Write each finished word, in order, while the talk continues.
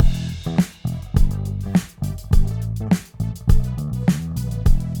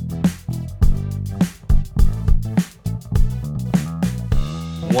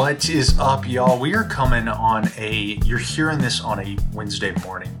What is up, y'all? We are coming on you're hearing this on a Wednesday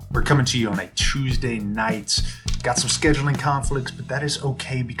morning. We're coming to you on a Tuesday night. Got some scheduling conflicts, but that is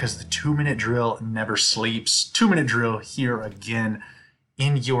okay because the 2-minute drill never sleeps. 2-minute drill here again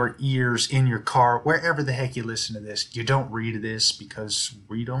in your ears, in your car, wherever the heck you listen to this. You don't read this because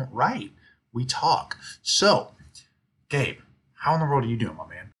we don't write. We talk. So, Gabe, how in the world are you doing, my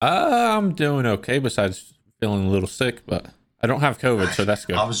man? I'm doing okay besides feeling a little sick, but I don't have COVID, so that's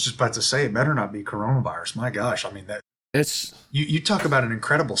good. I was just about to say, it better not be coronavirus. My gosh, I mean, you talk about an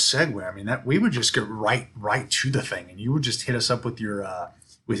incredible segue. I mean, that we would just get right to the thing, and you would just hit us up with your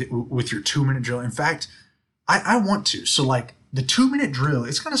with your 2-minute drill. In fact, I want to. So, like, the 2-minute drill,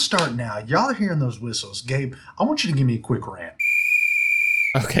 it's going to start now. Y'all are hearing those whistles. Gabe, I want you to give me a quick rant.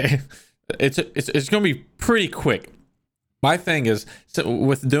 Okay, it's going to be pretty quick. My thing is, so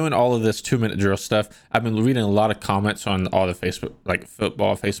with doing all of this 2-minute drill stuff, I've been reading a lot of comments on all the Facebook, like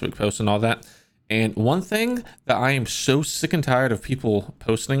football Facebook posts and all that. And one thing that I am so sick and tired of people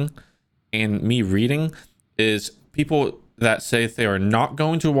posting and me reading is people that say they are not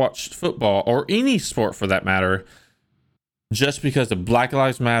going to watch football or any sport for that matter just because of Black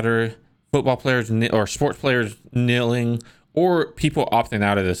Lives Matter, football players or sports players kneeling, or people opting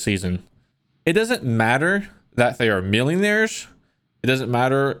out of the season. It doesn't matter that they are millionaires. It doesn't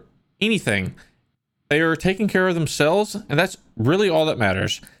matter anything. They are taking care of themselves, and that's really all that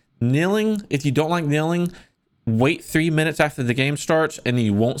matters. Kneeling, if you don't like kneeling, wait 3 minutes after the game starts and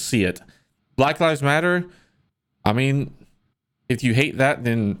you won't see it. Black Lives Matter, I mean, if you hate that,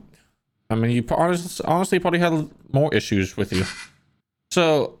 then I mean, you honestly probably had more issues with you.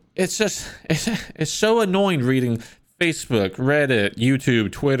 So it's just it's so annoying reading Facebook, Reddit,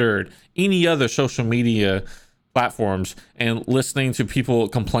 YouTube, Twitter, any other social media platforms and listening to people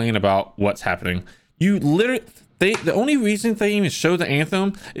complain about what's happening. You literally, the only reason they even show the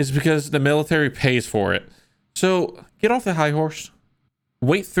anthem is because the military pays for it. So get off the high horse.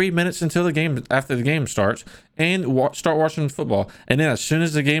 Wait 3 minutes until the game, after the game starts, and start watching football. And then as soon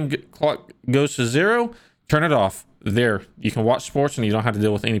as the game clock goes to 0, turn it off. There, you can watch sports and you don't have to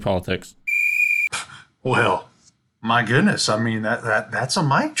deal with any politics. Well, my goodness, I mean that's a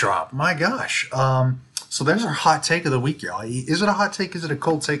mic drop. My gosh. So there's our hot take of the week, y'all. Is it a hot take? Is it a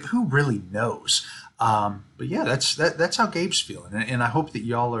cold take? Who really knows? But yeah, that's how Gabe's feeling, and I hope that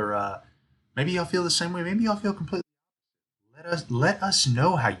y'all are. Maybe y'all feel the same way. Maybe y'all feel completely. Let us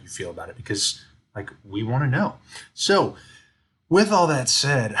know how you feel about it because, like, we want to know. So, with all that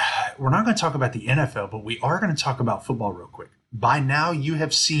said, we're not going to talk about the NFL, but we are going to talk about football real quick. By now, you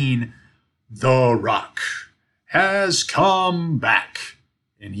have seen The Rock has come back,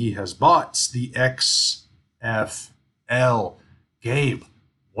 and he has bought the XFL. Gabe,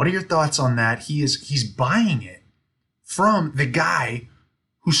 what are your thoughts on that? He's buying it from the guy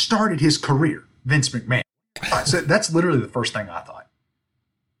who started his career, Vince McMahon. So that's literally the first thing I thought.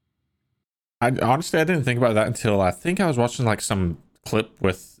 I didn't think about that until I think I was watching like some clip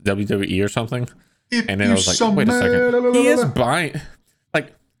with WWE or something, and then I was like, wait a second, he is buying,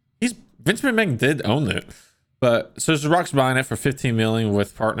 like, Vince McMahon did own it. But so The Rock's buying it for $15 million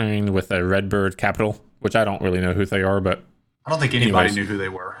with partnering with a Redbird Capital, which I don't really know who they are, but I don't think anybody knew who they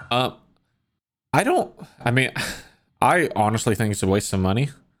were. I honestly think it's a waste of money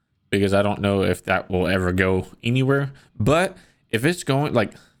because I don't know if that will ever go anywhere. But if it's going,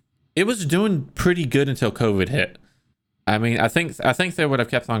 like, it was doing pretty good until COVID hit. I mean, I think they would have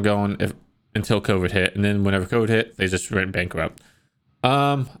kept on going until COVID hit, and then whenever COVID hit, they just went bankrupt.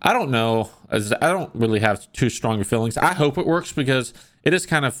 I don't know. I don't really have too strong feelings. I hope it works because it is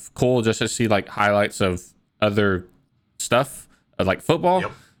kind of cool just to see like highlights of other stuff like football.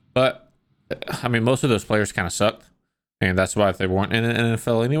 Yep. But I mean, most of those players kind of sucked, and that's why they weren't in the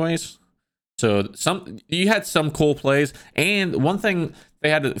NFL anyways. So you had some cool plays, and one thing, they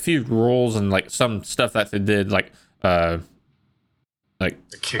had a few rules and like some stuff that they did like the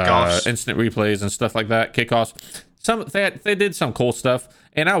kickoffs, instant replays and stuff like that, kickoffs. They did some cool stuff,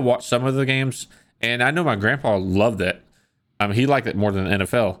 and I watched some of the games, and I know my grandpa loved it. He liked it more than the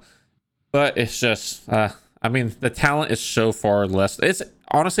NFL, but it's just, I mean, the talent is so far less. It's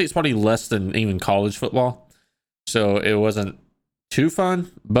probably less than even college football, so it wasn't too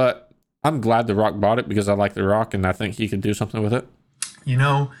fun. But I'm glad The Rock bought it because I like The Rock, and I think he could do something with it. You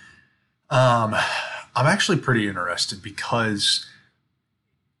know, I'm actually pretty interested because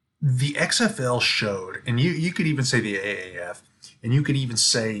the XFL showed, and you could even say the AAF, and you could even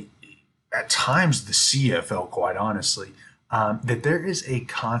say at times the CFL, quite honestly, that there is a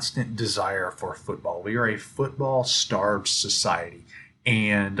constant desire for football. We are a football-starved society,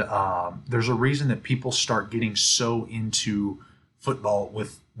 and there's a reason that people start getting so into football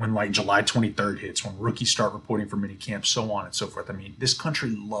with when like July 23rd hits, when rookies start reporting for minicamp, so on and so forth. I mean, this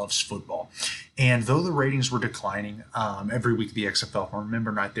country loves football. And though the ratings were declining every week of the XFL, if I remember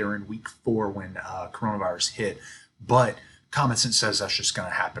right, they were in week 4 when coronavirus hit. But common sense says that's just going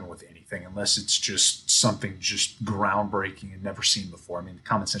to happen with anything, unless it's just something just groundbreaking and never seen before. I mean,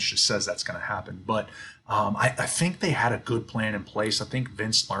 common sense just says that's going to happen. But I think they had a good plan in place. I think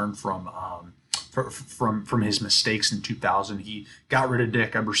Vince learned from his mistakes in 2000. He got rid of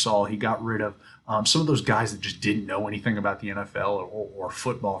Dick Ebersol. He got rid of some of those guys that just didn't know anything about the NFL or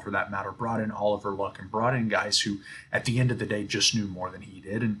football for that matter. Brought in Oliver Luck and brought in guys who, at the end of the day, just knew more than he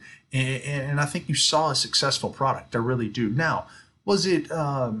did. And I think you saw a successful product. I really do. Now, was it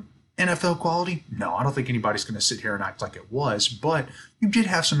NFL quality? No, I don't think anybody's going to sit here and act like it was. But you did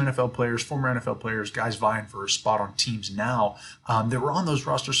have some NFL players, former NFL players, guys vying for a spot on teams now that were on those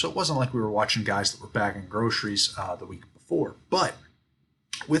rosters. So it wasn't like we were watching guys that were bagging groceries the week before. But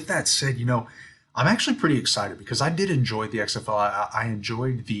with that said, I'm actually pretty excited because I did enjoy the XFL. I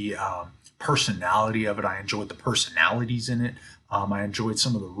enjoyed the personality of it. I enjoyed the personalities in it. I enjoyed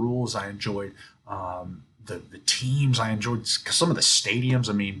some of the rules. I enjoyed the teams. I enjoyed some of the stadiums.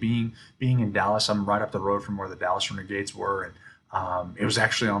 I mean, being in Dallas, I'm right up the road from where the Dallas Renegades were, and it was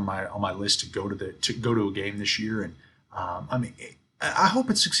actually on my list to go to a game this year. And I mean, I hope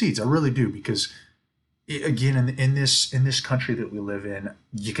it succeeds. I really do, because again, in this country that we live in,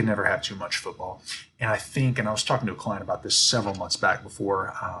 you can never have too much football. And I think, and I was talking to a client about this several months back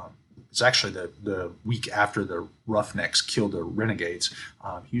before. It's actually the week after the Roughnecks killed the Renegades,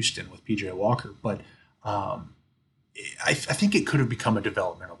 Houston, with PJ Walker. But I think it could have become a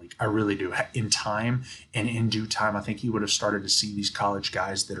developmental league. I really do. In time and in due time, I think you would have started to see these college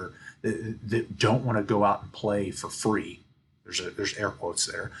guys that don't want to go out and play for free. There's air quotes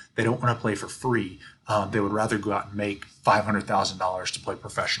there. They don't want to play for free. They would rather go out and make $500,000 to play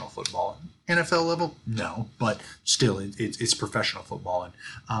professional football. NFL level, no, but still, it's professional football, and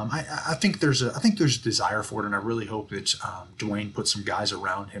I think there's a desire for it, and I really hope that Dwayne puts some guys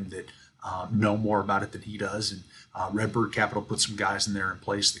around him that know more about it than he does, and Redbird Capital puts some guys in there in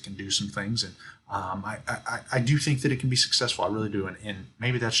place that can do some things, and I do think that it can be successful. I really do, and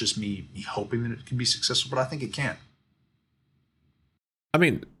maybe that's just me hoping that it can be successful, but I think it can. I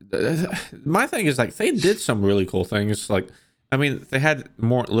mean, my thing is, like, they did some really cool things. Like, I mean, they had a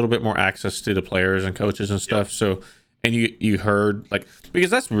little bit more access to the players and coaches and stuff. Yep. So, and you heard, like, because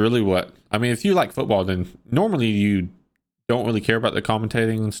that's really what, I mean, if you like football, then normally you don't really care about the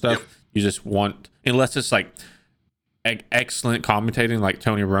commentating and stuff. Yep. You just want, unless it's like excellent commentating, like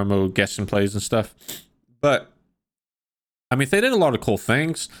Tony Romo guessing plays and stuff. But I mean, they did a lot of cool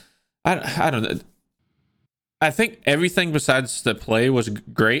things. I don't know. I think everything besides the play was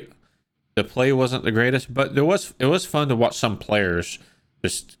great. The play wasn't the greatest, but it was fun to watch some players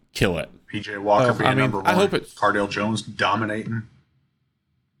just kill it. PJ Walker being number one. I hope it's Cardale Jones dominating.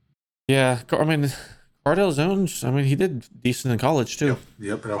 Yeah, I mean, Cardale Jones, I mean, he did decent in college too.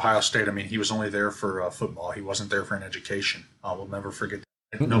 Yep, at Ohio State. I mean, he was only there for football. He wasn't there for an education. We'll never forget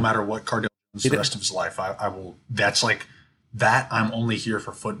that. Mm-hmm. No matter what Cardale Jones the rest of his life, I will. That's like that. I'm only here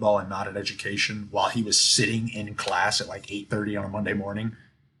for football and not an education. While he was sitting in class at like 8:30 on a Monday morning.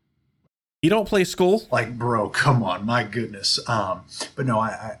 You don't play school? Like, bro, come on, my goodness. But no,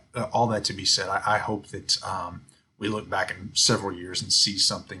 I all that to be said, I hope that we look back in several years and see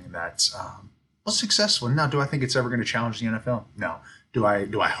something that's successful. Now, do I think it's ever going to challenge the NFL? No. Do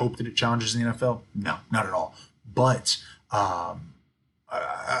I hope that it challenges the NFL? No, not at all. But I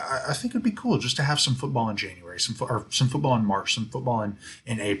think it'd be cool just to have some football in January, some football in March, some football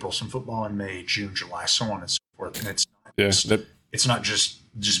in April, some football in May, June, July, so on and so forth. And it's not just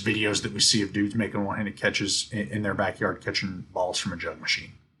videos that we see of dudes making one-handed catches in their backyard catching balls from a jug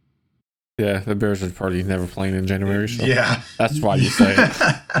machine. Yeah, the Bears are probably never playing in January. So yeah. That's why you say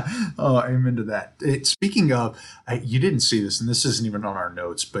it. Oh, amen to that. Speaking of, you didn't see this, and this isn't even on our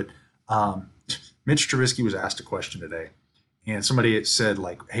notes, but Mitch Trubisky was asked a question today, and somebody said,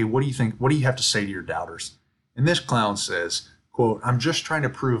 like, hey, what do you think? What do you have to say to your doubters? And this clown says, quote, I'm just trying to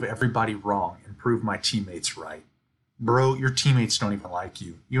prove everybody wrong and prove my teammates right. Bro, your teammates don't even like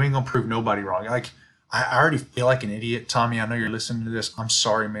you. You ain't going to prove nobody wrong. Like, I already feel like an idiot. Tommy, I know you're listening to this. I'm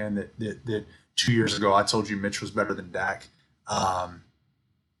sorry, man, that 2 years ago I told you Mitch was better than Dak.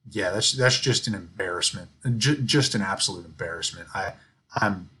 Yeah, that's just an embarrassment. Just an absolute embarrassment. I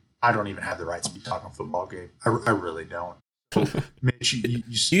don't even have the right to be talking football game. I really don't. Mitch,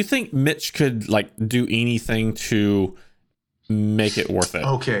 do you think Mitch could, like, do anything to make it worth it?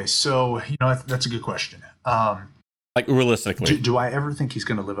 Okay, so that's a good question. Like, realistically, do I ever think he's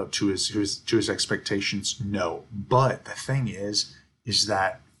going to live up to his expectations? No. But the thing is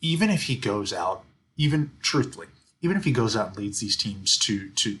that even if he goes out, even truthfully, even if he goes out and leads these teams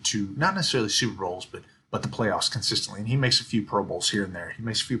to not necessarily Super Bowls, but the playoffs consistently, and he makes a few Pro Bowls here and there. He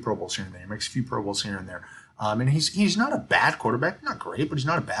makes a few Pro Bowls here and there. He makes a few Pro Bowls here and there. And he's not a bad quarterback, not great, but he's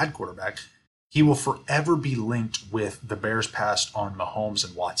not a bad quarterback. He will forever be linked with the Bears passed on Mahomes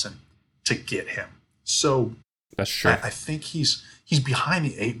and Watson to get him. So that's true. I think he's behind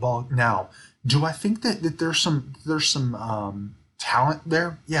the eight ball now. Do I think that there's some talent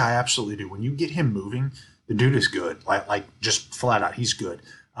there? Yeah, I absolutely do. When you get him moving, the dude is good. Like just flat out, he's good.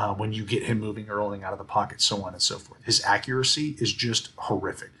 When you get him moving or rolling out of the pocket, so on and so forth. His accuracy is just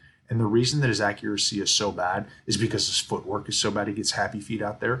horrific. And the reason that his accuracy is so bad is because his footwork is so bad. He gets happy feet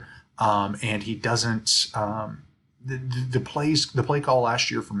out there. And he doesn't the play call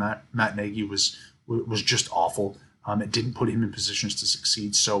last year for Matt Nagy was just awful. It didn't put him in positions to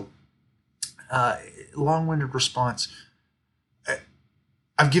succeed. So long-winded response.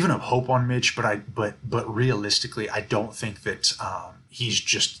 I've given up hope on Mitch, but realistically, I don't think that he's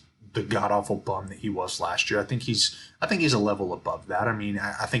just the god awful bum that he was last year. I think he's a level above that. I mean,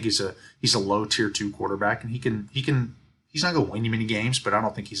 I think he's a low tier 2 quarterback, and he's not going to win you many games, but I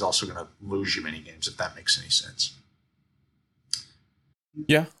don't think he's also going to lose you many games, if that makes any sense.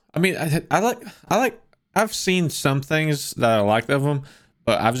 Yeah, I mean, I've seen some things that I liked of him,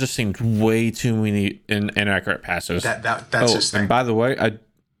 but I've just seen way too many inaccurate passes. That's his thing. And by the way,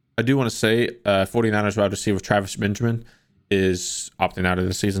 I do want to say 49ers wide receiver Travis Benjamin is opting out of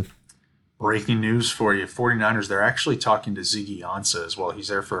the season. Breaking news for you. 49ers, they're actually talking to Ziggy Ansah as well. He's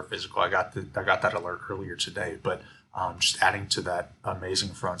there for a physical. I got that alert earlier today, but just adding to that amazing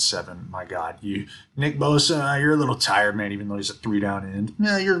front seven, my God. Nick Bosa, you're a little tired, man, even though he's a 3-down end.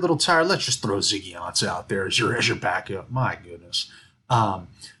 Yeah, you're a little tired. Let's just throw Ziggy Ansah out there as your backup. My goodness.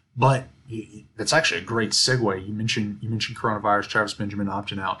 But that's actually a great segue. You mentioned coronavirus, Travis Benjamin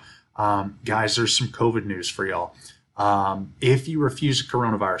opting out. Guys, there's some COVID news for y'all. If you refuse a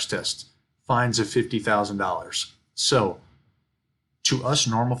coronavirus test, fines of $50,000. So to us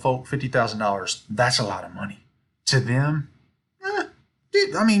normal folk, $50,000, that's a lot of money. To them,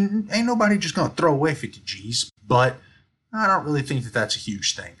 I mean, ain't nobody just going to throw away 50 G's, but I don't really think that that's a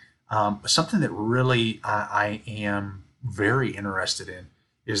huge thing. Something that really I am very interested in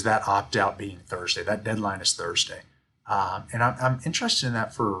is that opt-out being Thursday. That deadline is Thursday. And I'm interested in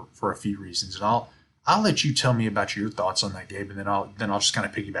that for a few reasons. And I'll let you tell me about your thoughts on that, Gabe, and then I'll just kind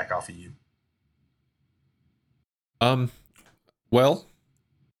of piggyback off of you. Well,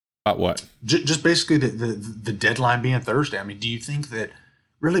 about what? Just basically the deadline being Thursday. I mean, do you think that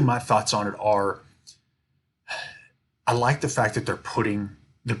really my thoughts on it are, I like the fact that they're putting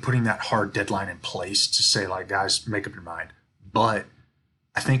that hard deadline in place to say, like, guys, make up your mind. But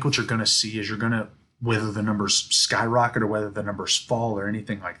I think what you're going to see is whether the numbers skyrocket or whether the numbers fall or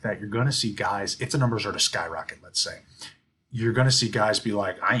anything like that, you're going to see guys, if the numbers are to skyrocket, let's say, you're going to see guys be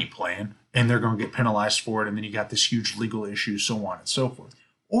like, I ain't playing, and they're going to get penalized for it, and then you got this huge legal issue, so on and so forth.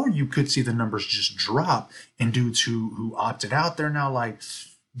 Or you could see the numbers just drop, and dudes who opted out, they're now like,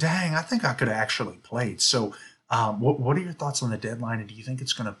 dang, I think I could have actually played. So what are your thoughts on the deadline, and do you think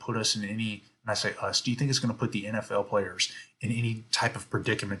it's going to put us in any, and I say us, do you think it's going to put the NFL players in any type of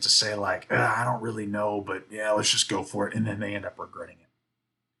predicament to say, like, I don't really know, but yeah, let's just go for it, and then they end up regretting it?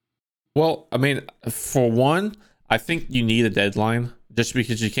 Well, I mean, for one, I think you need a deadline just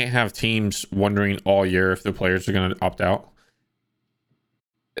because you can't have teams wondering all year if the players are going to opt out.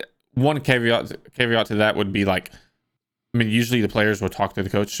 One caveat to that would be, like, I mean, usually the players will talk to the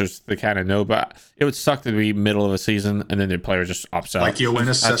coach just to kind of know, but it would suck to be middle of a season and then the player just opts out. Like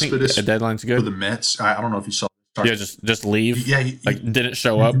Yoenis Cespedes a deadline's good for the Mets. I don't know if you saw. Yeah, just leave. Yeah, didn't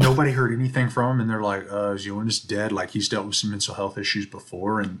show up. Nobody heard anything from him, and they're like, "Is Yoenis dead? Like, he's dealt with some mental health issues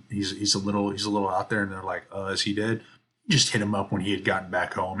before, and he's a little out there." And they're like, "Is he dead?" Just hit him up when he had gotten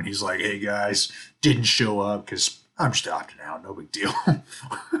back home, and he's like, "Hey guys, didn't show up because I'm just opting out. No big deal."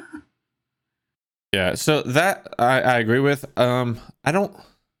 Yeah, so that I agree with. I don't.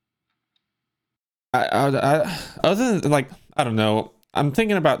 I other than, like, I don't know. I'm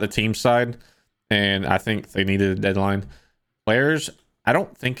thinking about the team side, and I think they needed a deadline. Players, I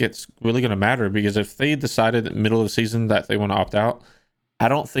don't think it's really going to matter because if they decided in the middle of the season that they want to opt out, I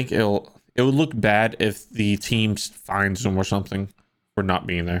don't think it would look bad if the team fines them or something for not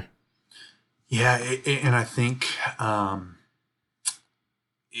being there. Yeah, and I think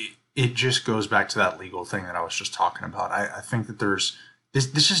it just goes back to that legal thing that I was just talking about. I think that there's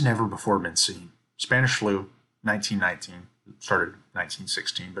this has never before been seen. Spanish flu, 1919, started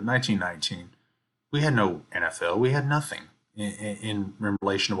 1916, but 1919, we had no NFL. We had nothing in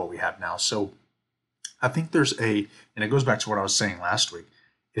relation to what we have now. So I think there's and it goes back to what I was saying last week.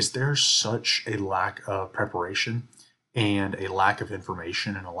 is there's such a lack of preparation and a lack of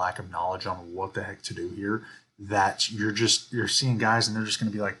information and a lack of knowledge on what the heck to do here, that you're seeing guys and they're just going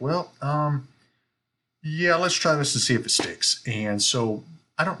to be like, well, yeah, let's try this to see if it sticks. And so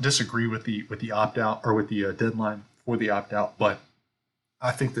I don't disagree with the opt out or with the deadline for the opt out, but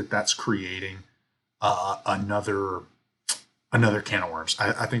I think that that's creating another can of worms.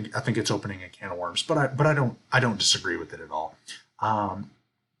 I think it's opening a can of worms, but I don't disagree with it at all. Um,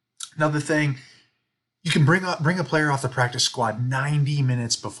 Another thing, you can bring a player off the practice squad 90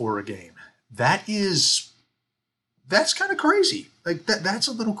 minutes before a game. That's kind of crazy. Like that's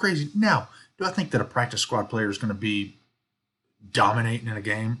a little crazy. Now, do I think that a practice squad player is going to be dominating in a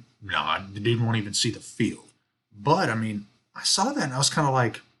game? No, the dude won't even see the field. But I mean, I saw that and I was kind of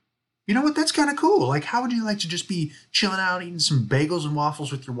like, you know what? That's kind of cool. Like, how would you like to just be chilling out, eating some bagels and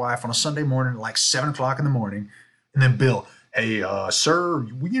waffles with your wife on a Sunday morning at like 7 o'clock in the morning, and then Bill, hey, sir,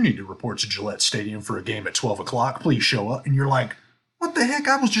 you need to report to Gillette Stadium for a game at 12 o'clock. Please show up. And you're like, what the heck?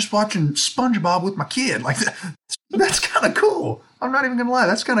 I was just watching SpongeBob with my kid. Like, that's kind of cool. I'm not even gonna lie.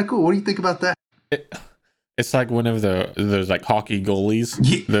 That's kind of cool. What do you think about that? It's like whenever there's like hockey goalies,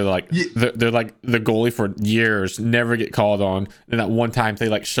 Yeah, they're like yeah, they're like the goalie for years, never get called on, and that one time they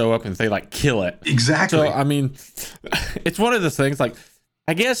like show up and they like kill it. exactly. So I mean, it's one of the things. Like,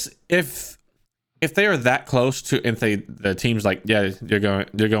 I guess if they are that close to, and the team's like, yeah, they're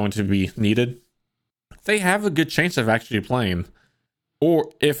going to be needed, they have a good chance of actually playing.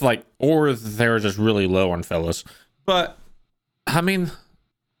 Or or they're just really low on fellas. But I mean,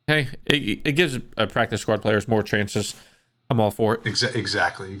 hey, it gives practice squad players more chances. I'm all for it.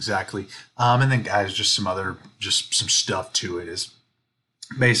 Exactly. And then guys, just some stuff to it is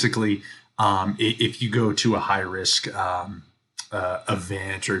basically, if you go to a high risk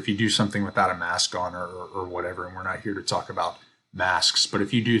event, or if you do something without a mask on, or whatever, and we're not here to talk about masks, but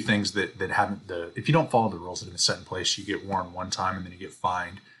if you do things that haven't if you don't follow the rules that have been set in place, you get warned one time and then you get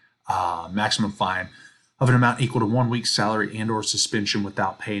fined. Maximum fine of an amount equal to 1 week's salary and or suspension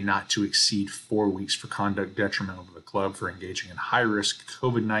without pay, not to exceed 4 weeks for conduct detrimental to the club for engaging in high risk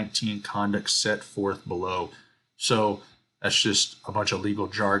COVID-19 conduct set forth below. So that's just a bunch of legal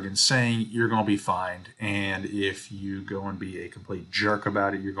jargon saying you're going to be fined, and if you go and be a complete jerk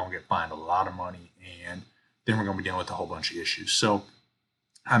about it, you're going to get fined a lot of money, and then we're going to be dealing with a whole bunch of issues. So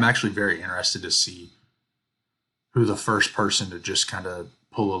I'm actually very interested to see who the first person to just kind of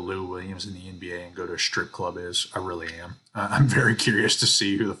pull a Lou Williams in the NBA and go to a strip club is. I really am. I'm very curious to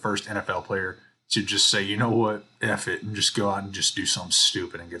see who the first NFL player to just say, you know what, F it, and just go out and just do something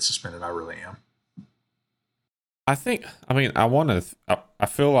stupid and get suspended. I really am. I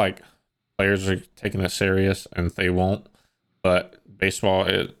feel like players are taking it serious and they won't, but baseball,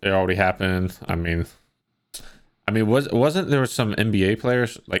 it already happened. Wasn't there some NBA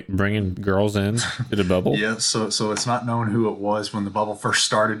players like bringing girls in to the bubble? Yeah, so it's not known who it was when the bubble first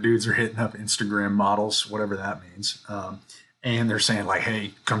started. Dudes are hitting up Instagram models, whatever that means, and they're saying like,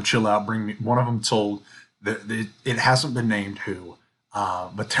 "Hey, come chill out, bring me." One of them told that it hasn't been named who,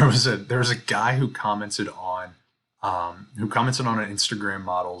 but there was a guy who commented on an Instagram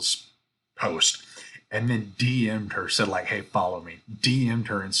model's post, and then DM'd her, said like, "Hey, follow me." DM'd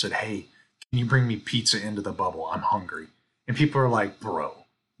her and said, "Hey, can you bring me pizza into the bubble? I'm hungry." And people are like, bro,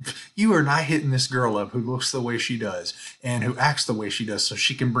 you are not hitting this girl up who looks the way she does and who acts the way she does so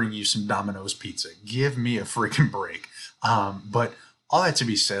she can bring you some Domino's pizza. Give me a freaking break. But all that to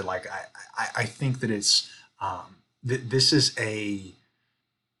be said, like, I think that it's, this is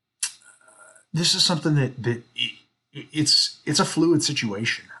something that it's a fluid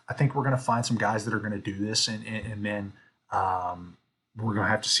situation. I think we're going to find some guys that are going to do this, and then, we're going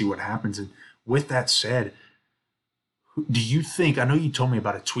to have to see what happens. And with that said, do you think, I know you told me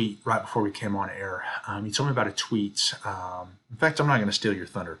about a tweet right before we came on air. You told me about a tweet. In fact, I'm not going to steal your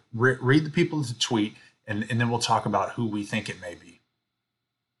thunder. Read the people of the tweet, and then we'll talk about who we think it may be.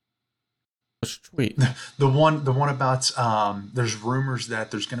 Which tweet? The one about, there's rumors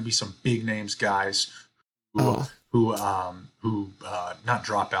that there's going to be some big names guys who not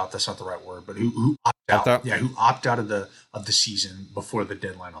drop out, that's not the right word, but who opt out. Yeah, who opt out of the season before the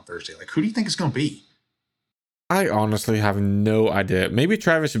deadline on Thursday. Like, who do you think it's going to be? I honestly have no idea. Maybe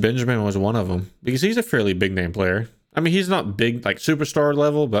Travis Benjamin was one of them, because he's a fairly big name player. I mean, he's not big like superstar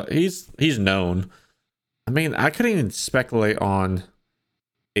level, but he's known. I mean, I couldn't even speculate on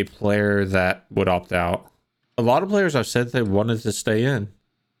a player that would opt out. A lot of players have said they wanted to stay in.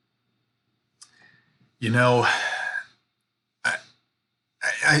 You know,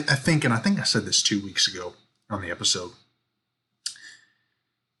 I think, and I think I said this 2 weeks ago on the episode,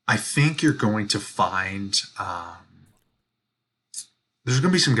 I think you're going to find there's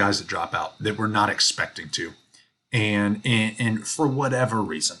going to be some guys that drop out that we're not expecting to. And for whatever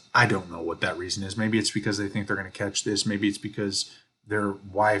reason, I don't know what that reason is. Maybe it's because they think they're going to catch this. Maybe it's because their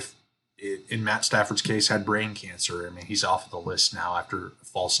wife, in Matt Stafford's case, had brain cancer. I mean, he's off the list now after a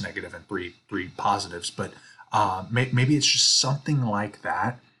false negative and three positives. But maybe it's just something like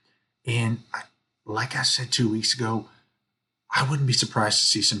that. And like I said 2 weeks ago, I wouldn't be surprised to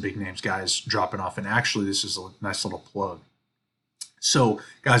see some big names guys dropping off. And actually, this is a nice little plug. So,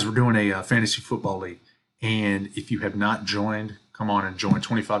 guys, we're doing a fantasy football league. And if you have not joined, come on and join.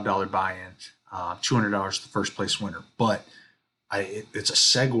 $25 buy-in, $200 the first place winner. But it's a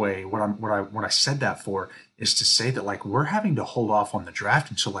segue. What I said that for is to say that like we're having to hold off on the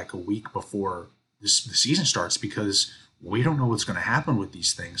draft until like a week before the season starts because we don't know what's going to happen with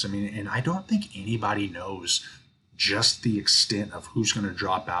these things. I mean, and I don't think anybody knows just the extent of who's going to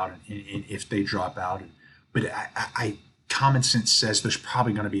drop out and if they drop out. But I common sense says there's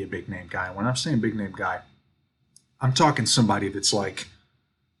probably going to be a big name guy. When I'm saying big name guy, I'm talking somebody that's like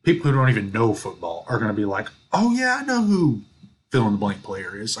people who don't even know football are going to be like, oh yeah, I know who fill in the blank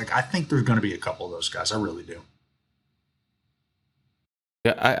player is. Like, I think there's going to be a couple of those guys. I really do.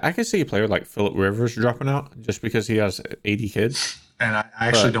 Yeah, I can see a player like Phillip Rivers dropping out just because he has 80 kids. And I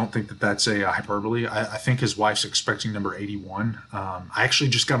actually don't think that that's a hyperbole. I think his wife's expecting number 81. I actually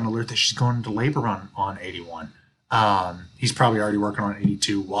just got an alert that she's going into labor on 81. He's probably already working on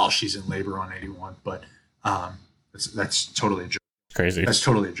 82 while she's in labor on 81. But that's totally a joke. Crazy. That's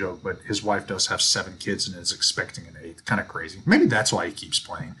totally a joke. But his wife does have 7 kids and is expecting an 8th. Kind of crazy. Maybe that's why he keeps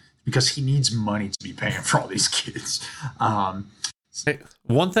playing, because he needs money to be paying for all these kids. Hey,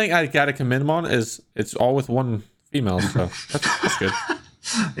 one thing I got to commend him on is it's all with one female, so that's good.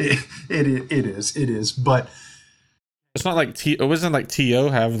 It is, but it's not like it wasn't like T.O.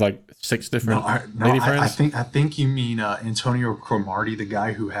 have like 6 different lady friends. I think you mean Antonio Cromartie, the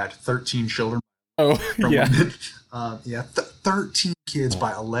guy who had 13 children. Oh, yeah. 13 kids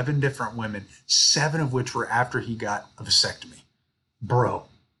by 11 different women, 7 of which were after he got a vasectomy. Bro,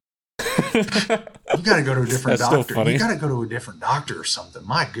 you got to go to a different doctor. You got to go to a different doctor or something.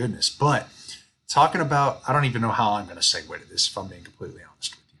 My goodness. But talking about, I don't even know how I'm going to segue to this, if I'm being completely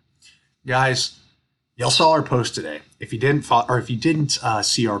honest with you. Guys, y'all saw our post today. If you didn't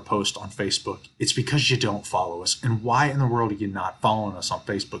see our post on Facebook, it's because you don't follow us. And why in the world are you not following us on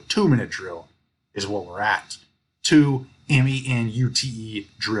Facebook? 2-minute drill is what we're at. 2 MENUTE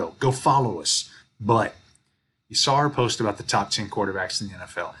drill. Go follow us. But you saw our post about the top 10 quarterbacks in the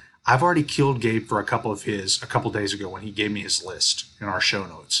NFL. I've already killed Gabe for a couple days ago when he gave me his list in our show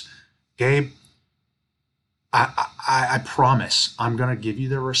notes. Gabe, I promise I'm going to give you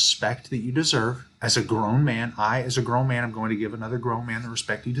the respect that you deserve as a grown man. As a grown man, I'm going to give another grown man the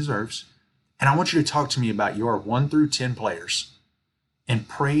respect he deserves. And I want you to talk to me about your 1 through 10 players and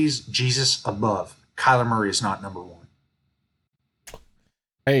praise Jesus above. Kyler Murray is not number 1.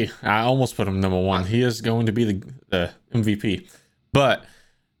 Hey, I almost put him number 1. He is going to be the MVP. But,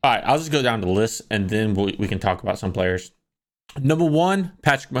 all right, I'll just go down the list, and then we can talk about some players. Number 1,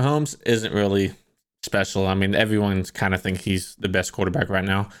 Patrick Mahomes isn't really special. I mean, everyone's kind of think he's the best quarterback right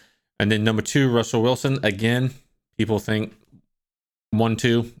now. And then number 2, Russell Wilson. Again, people think 1,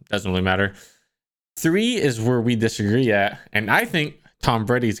 2, doesn't really matter. 3 is where we disagree at, and I think Tom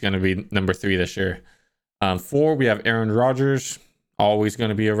Brady's going to be number 3 this year. 4, we have Aaron Rodgers, always going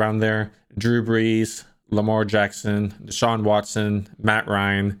to be around there. Drew Brees, Lamar Jackson, Deshaun Watson, Matt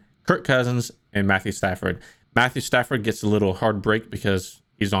Ryan, Kirk Cousins, and Matthew Stafford. Matthew Stafford gets a little hard break because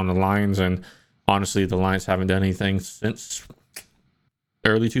he's on the Lions, and honestly, the Lions haven't done anything since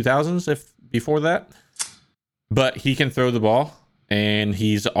early 2000s, if before that. But he can throw the ball, and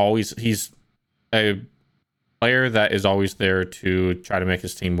he's a player that is always there to try to make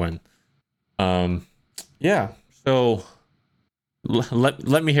his team win. Yeah, so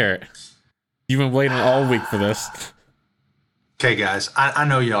let me hear it. You've been waiting all week for this. Okay, guys, I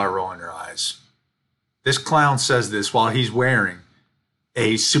know y'all are rolling your eyes. This clown says this while he's wearing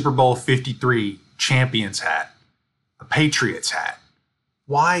a Super Bowl 53 Champions hat, a Patriots hat.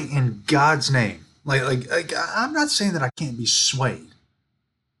 Why in God's name? Like I'm not saying that I can't be swayed.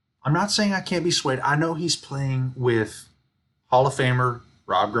 I'm not saying I can't be swayed. I know he's playing with Hall of Famer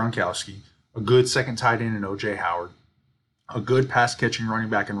Rob Gronkowski, a good second tight end in O.J. Howard, a good pass-catching running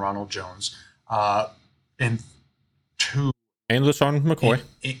back in Ronald Jones, and 2... And LaShawn McCoy.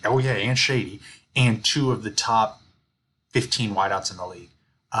 And Shady, and 2 of the top 15 wideouts in the league.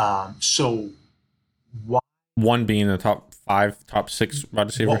 So why... 1 being the top 5, top 6 wide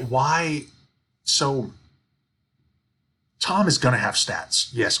receiver. Why... So... Tom is going to have stats.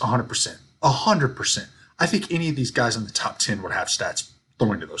 Yes, 100%. 100%. I think any of these guys in the top 10 would have stats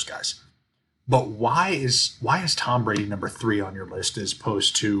throwing to those guys. But why is Tom Brady number 3 on your list as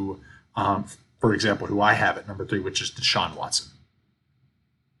opposed to, for example, who I have at number 3, which is Deshaun Watson?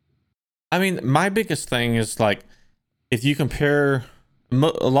 I mean, my biggest thing is like, if you compare, a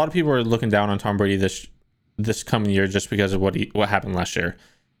lot of people are looking down on Tom Brady this coming year just because of what happened last year,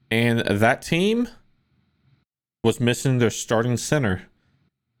 and that team was missing their starting center.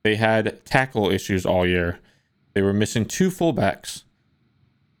 They had tackle issues all year. They were missing 2 fullbacks.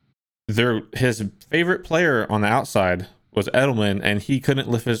 His favorite player on the outside was Edelman, and he couldn't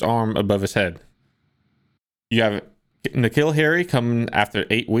lift his arm above his head. You have N'Keal Harry coming after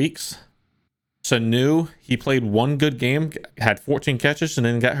 8 weeks. Sanu, he played 1 good game, had 14 catches, and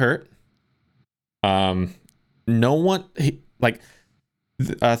then got hurt. No one,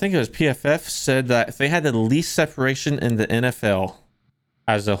 I think it was PFF said that they had the least separation in the NFL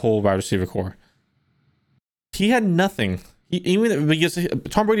as a whole wide receiver core. He had nothing. Even because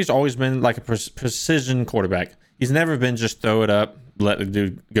Tom Brady's always been like a precision quarterback. He's never been just throw it up, let the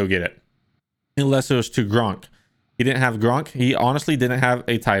dude go get it. Unless it was to Gronk. He didn't have Gronk. He honestly didn't have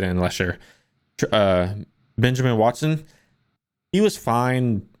a tight end last year. Benjamin Watson, he was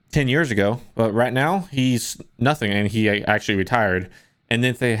fine 10 years ago, but right now he's nothing, and he actually retired. And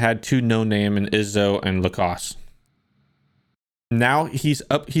then they had 2 no-name in Izzo and Lacoste. Now he's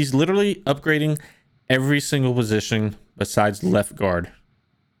literally upgrading every single position besides left guard.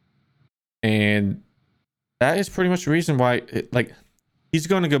 And that is pretty much the reason why he's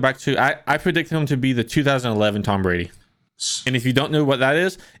going to go back to, I predict him to be the 2011 Tom Brady. And if you don't know what that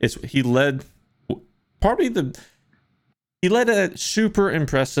is, he led a super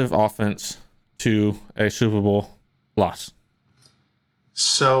impressive offense to a Super Bowl loss.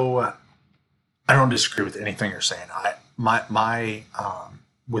 So I don't disagree with anything you're saying.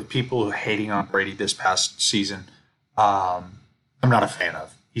 With people hating on Brady this past season, I'm not a fan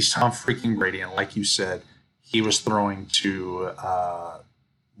of. He's Tom freaking Brady, and like you said, he was throwing to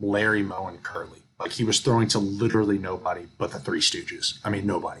Larry, Moe, and Curly. Like, he was throwing to literally nobody but the Three Stooges. I mean,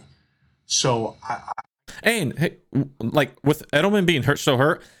 nobody. So and hey, like with Edelman being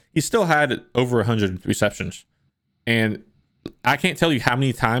hurt, he still had over 100 receptions, and I can't tell you how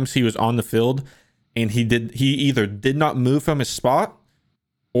many times he was on the field and he either did not move from his spot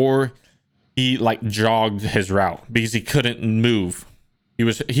or he jogged his route because he couldn't move.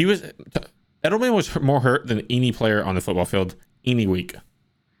 Edelman was more hurt than any player on the football field any week.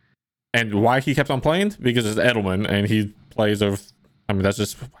 And why he kept on playing? Because it's Edelman and he plays over. I mean, that's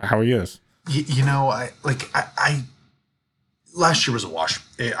just how he is. I last year was a wash.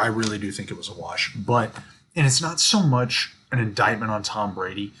 I really do think it was a wash, and it's not so much an indictment on Tom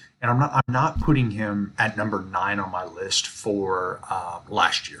Brady, and I'm not putting him at number 9 on my list for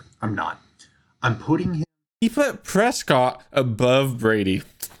last year. I'm not. I'm putting him. He put Prescott above Brady.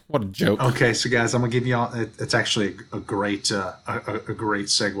 What a joke. Okay, so guys, I'm gonna give you all. It's actually a great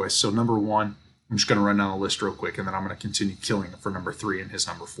segue. So number 1, I'm just gonna run down the list real quick, and then I'm gonna continue killing it for number 3 and his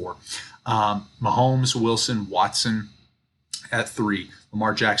number 4. Mahomes, Wilson, Watson at 3,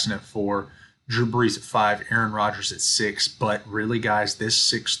 Lamar Jackson at 4, Drew Brees at 5, Aaron Rodgers at 6. But really, guys, this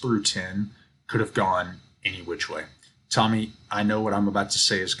 6 through 10 could have gone any which way. Tommy, I know what I'm about to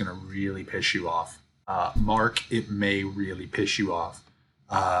say is going to really piss you off. Mark, it may really piss you off.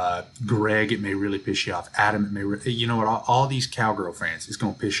 Greg, it may really piss you off. Adam, it may you know what? All these Cowgirl fans, it's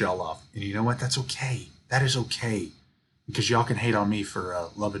going to piss y'all off. And you know what? That's okay. That is okay. Because y'all can hate on me for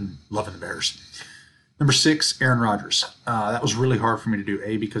loving the Bears. Number 6, Aaron Rodgers. That was really hard for me to do.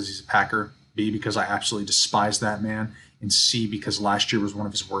 A, because he's a Packer. B, because I absolutely despise that man. And C, because last year was one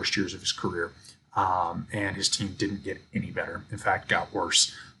of his worst years of his career. And his team didn't get any better. In fact, got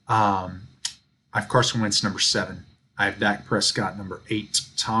worse. I have Carson Wentz number 7. I have Dak Prescott number 8,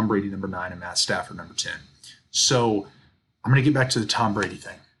 Tom Brady number 9, and Matt Stafford number 10. So I'm going to get back to the Tom Brady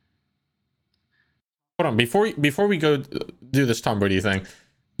thing. Hold on, before we go do this Tom Brady thing,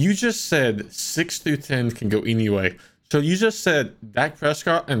 you just said 6 through 10 can go any way. So you just said Dak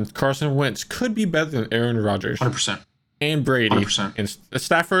Prescott and Carson Wentz could be better than Aaron Rodgers, 100%, and Brady, 100%. And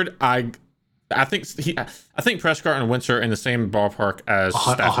Stafford. I think Prescott and Wentz are in the same ballpark as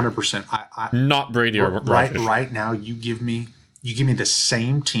Stafford. 100%. Not Brady or Rodgers. Right now, you give me the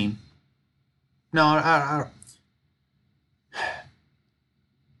same team. No, I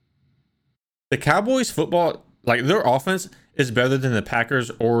the Cowboys football, like their offense, is better than the Packers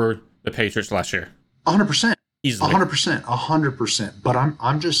or the Patriots last year. 100%. Easily. 100%. But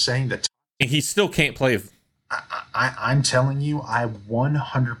I'm just saying that. And he still can't play. I'm telling you, I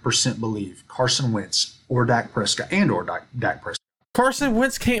 100% believe Carson Wentz or Dak Prescott or Dak Prescott. Carson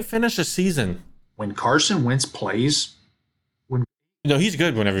Wentz can't finish a season. When Carson Wentz plays, when No, he's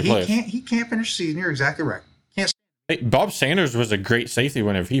good whenever he plays. He can't finish the season. You're exactly right. Can't. Hey, Bob Sanders was a great safety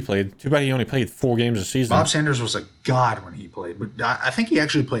whenever he played. Too bad he only played 4 games a season. Bob Sanders was a god when he played, but I think he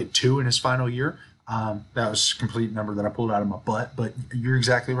actually played 2 in his final year. That was a complete number that I pulled out of my butt, but you're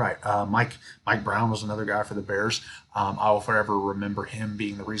exactly right. Mike Brown was another guy for the Bears. I will forever remember him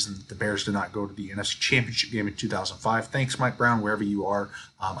being the reason that the Bears did not go to the NFC Championship game in 2005. Thanks, Mike Brown, wherever you are.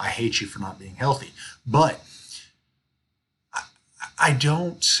 I hate you for not being healthy. But I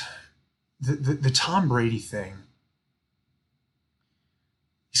don't – the Tom Brady thing,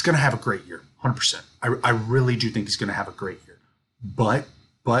 he's going to have a great year, 100%. I really do think he's going to have a great year. But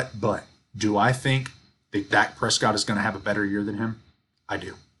do I think that Dak Prescott is going to have a better year than him? I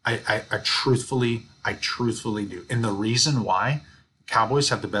do. I truthfully do. And the reason why, Cowboys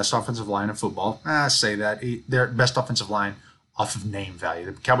have the best offensive line in football. I say that. Their best offensive line off of name value.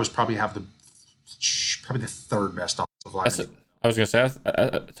 The Cowboys probably have the third best offensive line. I was going to say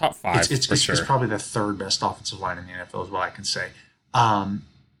top 5 for sure. It's probably the third best offensive line in the NFL is what I can say.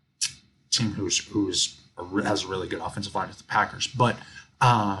 Team who has a really good offensive line is the Packers. But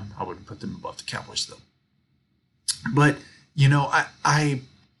I wouldn't put them above the Cowboys, though. But, Dak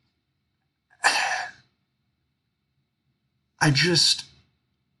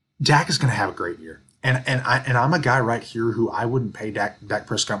is going to have a great year. And I'm a guy right here who I wouldn't pay Dak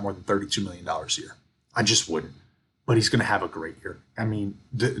Prescott more than $32 million a year. I just wouldn't. But he's going to have a great year. I mean,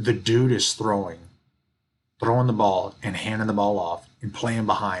 the dude is throwing the ball and handing the ball off and playing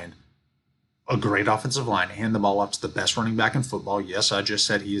behind a great offensive line, hand the ball off to the best running back in football. Yes, I just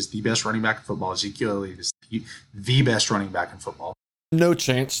said he is the best running back in football. Ezekiel Elliott is the best running back in football. No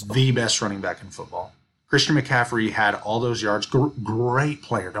chance. The best running back in football. Christian McCaffrey had all those yards. Great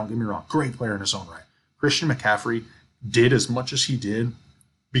player. Don't get me wrong. Great player in his own right. Christian McCaffrey did as much as he did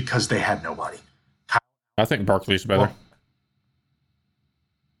because they had nobody. I think Barkley's better. Well,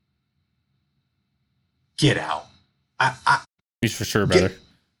 get out. He's for sure better.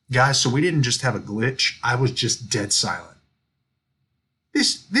 Guys, so we didn't just have a glitch. I was just dead silent.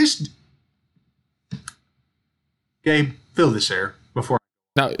 This Gabe, fill this air before.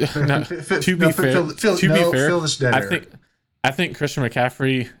 No. To be fair, fill this dead air. I think Christian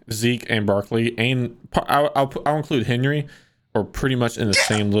McCaffrey, Zeke, and Barkley, and I'll include Henry, are pretty much in the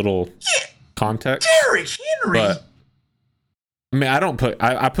same little context. Derrick Henry. But I mean,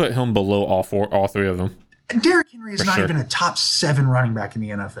 I put him below all 3 of them. And Derrick Henry is not even a top 7 running back in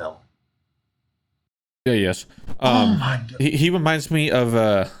the NFL. Yeah, yes. Oh my God. He reminds me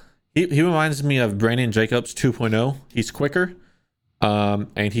of he reminds me of Brandon Jacobs 2.0. He's quicker,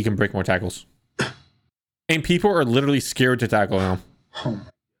 and he can break more tackles. And people are literally scared to tackle him. Oh.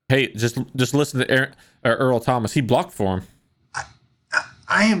 Hey, just listen to Earl Thomas. He blocked for him.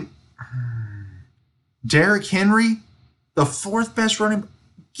 I am Derrick Henry, the 4th best running.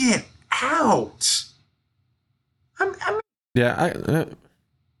 Get out. I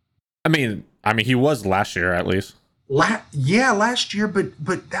mean, he was last year at least. Last year,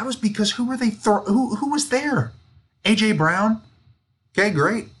 but that was because who were they? Who was there? AJ Brown. Okay,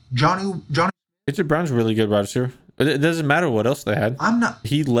 great. Johnny. AJ Brown's a really good wide receiver. It doesn't matter what else they had.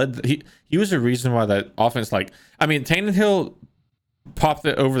 He was the reason why that offense. Tannehill popped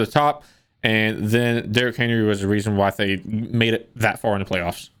it over the top, and then Derrick Henry was the reason why they made it that far in the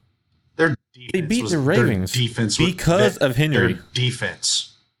playoffs. They beat the Ravens because of Henry. Their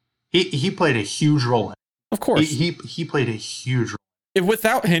defense. He played a huge role. Of course. He played a huge role.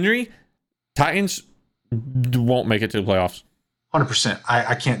 Without Henry, Titans won't make it to the playoffs. 100%.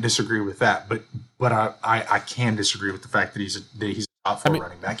 I can't disagree with that, but I can disagree with the fact that he's a top 4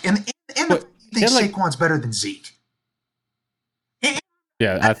 running back. And Saquon's better than Zeke.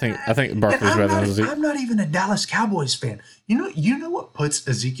 Yeah, I think Barkley's better than Zeke. I'm not even a Dallas Cowboys fan. You know what puts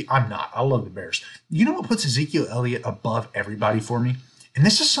Ezekiel? I'm not. I love the Bears. You know what puts Ezekiel Elliott above everybody for me? And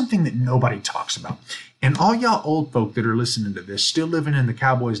this is something that nobody talks about. And all y'all old folk that are listening to this, still living in the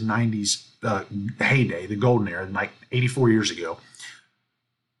Cowboys 90s heyday, the golden era, like 84 years ago.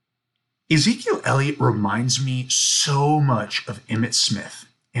 Ezekiel Elliott reminds me so much of Emmitt Smith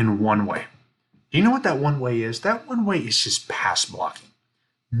in one way. Do you know what that one way is? That one way is just pass blocking.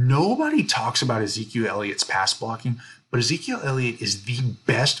 Nobody talks about Ezekiel Elliott's pass blocking, but Ezekiel Elliott is the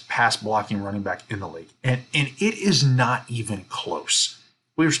best pass blocking running back in the league. And it is not even close.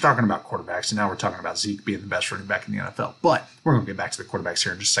 We were talking about quarterbacks, and now we're talking about Zeke being the best running back in the NFL. But we're going to get back to the quarterbacks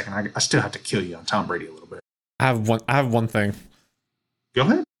here in just a second. I still have to kill you on Tom Brady a little bit. I have one thing. Go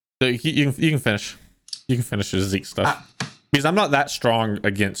ahead. So you can finish. You can finish the Zeke stuff. Because I'm not that strong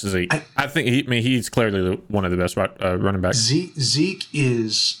against Zeke. I think he's clearly one of the best running backs. Zeke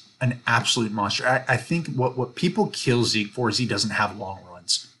is an absolute monster. I think what people kill Zeke for is he doesn't have long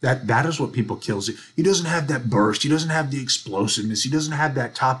runs. That is what people kill Zeke. He doesn't have that burst. He doesn't have the explosiveness. He doesn't have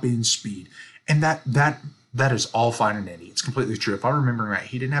that top end speed. And that is all fine and dandy. It's completely true. If I'm remembering right,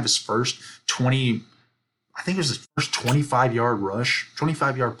 he didn't have his first 20. I think it was his first 25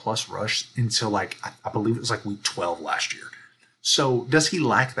 yard plus rush until like I believe it was like week 12 last year. So does he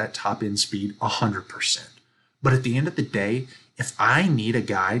lack that top end speed? 100%. But at the end of the day, if I need a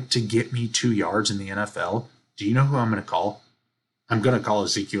guy to get me 2 yards in the NFL, do you know who I'm going to call? I'm going to call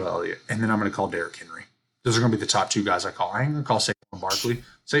Ezekiel Elliott, and then I'm going to call Derrick Henry. Those are going to be the top 2 guys I call. I ain't going to call Saquon Barkley.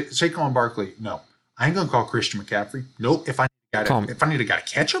 Saquon Barkley, no. I ain't going to call Christian McCaffrey. Nope. If I need a guy to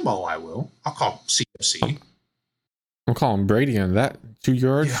catch a ball, I will. I'll call CFC. I'm calling Brady on that 2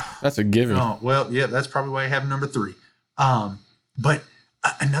 yards. Yeah. That's a given. Oh, well, yeah, that's probably why I have number 3. But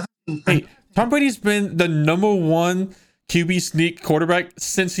another thing. Hey, Tom Brady's been the number 1 QB sneak quarterback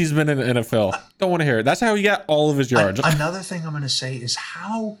since he's been in the NFL. Don't want to hear it. That's how he got all of his yards. Another thing I'm going to say is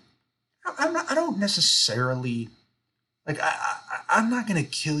I don't necessarily like. I'm not going to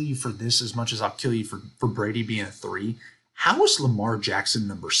kill you for this as much as I'll kill you for Brady being a 3. How is Lamar Jackson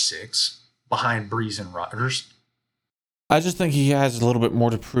number 6 behind Breeze and Rodgers? I just think he has a little bit more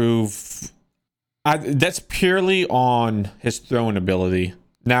to prove. That's purely on his throwing ability.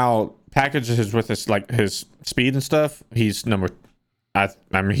 Now, packages with his speed and stuff, he's I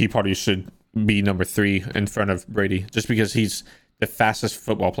mean, he probably should be number 3 in front of Brady just because he's the fastest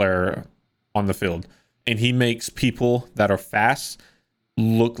football player on the field. And he makes people that are fast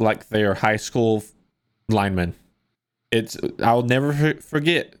look like they are high school linemen. I'll never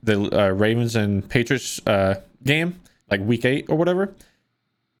forget the Ravens and Patriots game, like week 8 or whatever.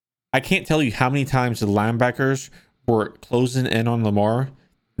 I can't tell you how many times the linebackers were closing in on Lamar,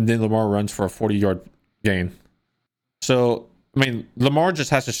 and then Lamar runs for a 40-yard gain. So, I mean, Lamar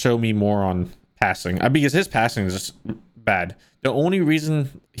just has to show me more on passing because his passing is just bad. The only reason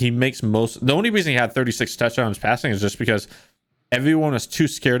he had 36 touchdowns passing is just because everyone was too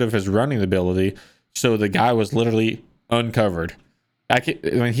scared of his running ability, so the guy was literally uncovered.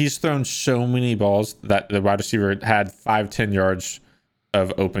 He's thrown so many balls that the wide receiver had 5-10 yards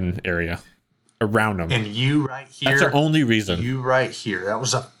of open area around him. And you right here. That's the only reason. You right here. That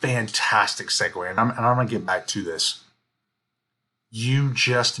was a fantastic segue. And I'm going to get back to this. You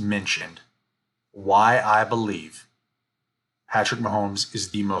just mentioned why I believe Patrick Mahomes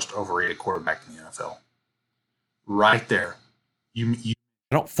is the most overrated quarterback in the NFL. Right there. I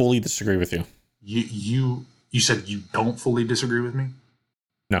don't fully disagree with you. You said you don't fully disagree with me?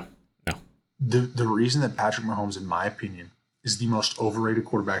 No. The reason that Patrick Mahomes, in my opinion, is the most overrated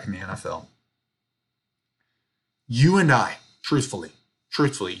quarterback in the NFL. You and I, truthfully,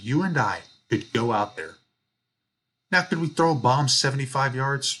 you and I could go out there. Now, could we throw a bomb 75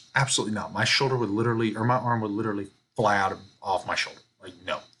 yards? Absolutely not. My arm would literally fly off my shoulder. Like,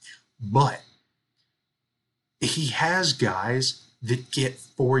 no. But he has guys that get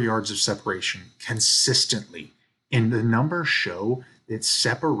 4 yards of separation consistently. And the numbers show that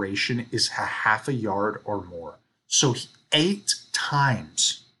separation is a half a yard or more. So 8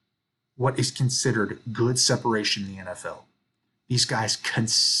 times what is considered good separation in the NFL. These guys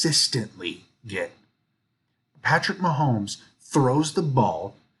consistently get. Patrick Mahomes throws the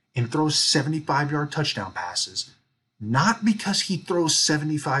ball and throws 75-yard touchdown passes, not because he throws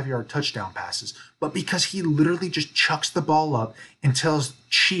 75-yard touchdown passes, but because he literally just chucks the ball up and tells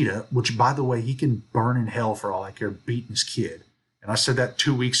Cheetah, which, by the way, he can burn in hell for all I care, beating his kid. And I said that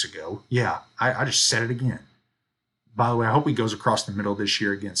 2 weeks ago. Yeah, I just said it again. By the way, I hope he goes across the middle this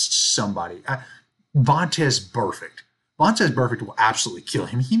year against somebody. Vontaze Burfict will absolutely kill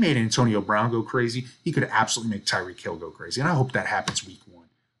him. He made Antonio Brown go crazy. He could absolutely make Tyreek Hill go crazy. And I hope that happens week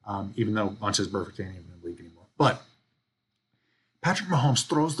 1, even though Vontaze Burfict ain't even in the league anymore. But Patrick Mahomes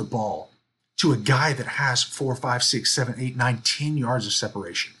throws the ball to a guy that has 4, 5, 6, 7, 8, 9, 10 yards of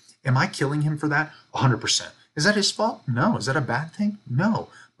separation. Am I killing him for that? 100%. Is that his fault? No. Is that a bad thing? No.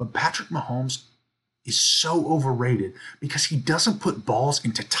 But Patrick Mahomes is so overrated because he doesn't put balls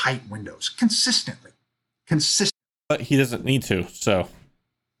into tight windows consistently. But he doesn't need to. So,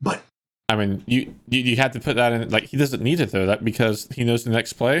 but I mean, you have to put that in. Like, he doesn't need to throw that because he knows the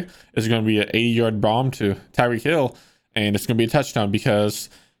next play is going to be an 80-yard bomb to Tyreek Hill, and it's going to be a touchdown because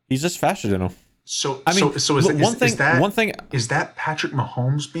he's just faster than him. So is that Patrick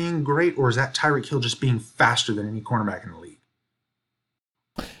Mahomes being great, or is that Tyreek Hill just being faster than any cornerback in the league?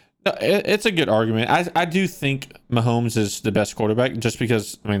 No, it's a good argument. I do think Mahomes is the best quarterback just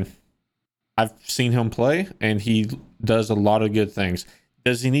because, I mean, I've seen him play and he does a lot of good things.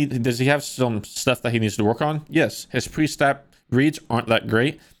 Does he have some stuff that he needs to work on? Yes. His pre-snap reads aren't that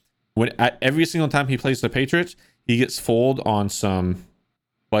great, Every single time he plays the Patriots, he gets fooled on some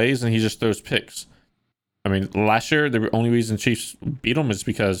plays and he just throws picks. I mean, last year the only reason Chiefs beat him is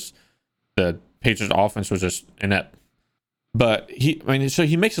because the Patriots offense was just inept. But so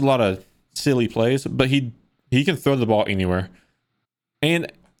he makes a lot of silly plays, but he can throw the ball anywhere.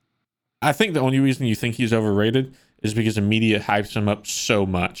 And I think the only reason you think he's overrated is because the media hypes him up so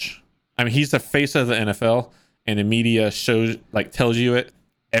much. I mean, he's the face of the NFL, and the media tells you it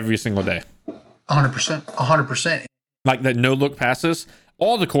every single day. 100%. 100%. Like that no look passes.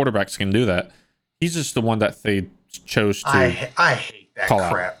 All the quarterbacks can do that. He's just the one that they chose to. I hate that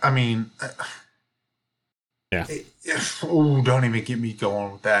crap. Out. I mean, yeah. Don't even get me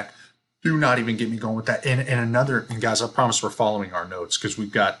going with that. Do not even get me going with that. And guys, I promise we're following our notes because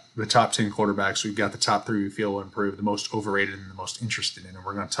we've got the top 10 quarterbacks. We've got the top 3 we feel will improve, the most overrated and the most interested in. And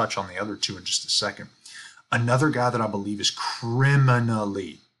we're going to touch on the other 2 in just a second. Another guy that I believe is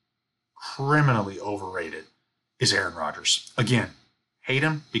criminally overrated is Aaron Rodgers. Again, hate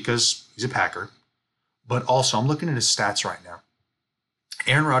him because he's a Packer. But also, I'm looking at his stats right now.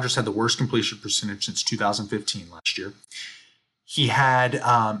 Aaron Rodgers had the worst completion percentage since 2015 last year. He had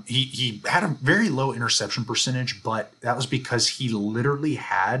he had a very low interception percentage, but that was because he literally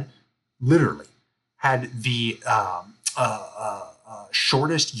had the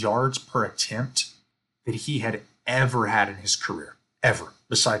shortest yards per attempt that he had ever had in his career, ever.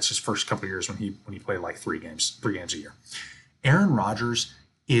 Besides his first couple of years when he played like 3 games a year. Aaron Rodgers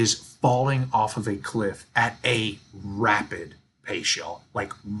is falling off of a cliff at a rapid pace, y'all,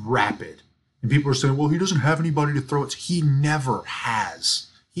 like rapid. And people are saying, well, he doesn't have anybody to throw it to. He never has.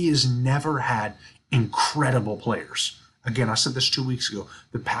 He has never had incredible players. Again, I said this 2 weeks ago.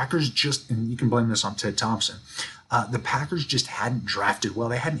 The Packers and you can blame this on Ted Thompson, the Packers just hadn't drafted well.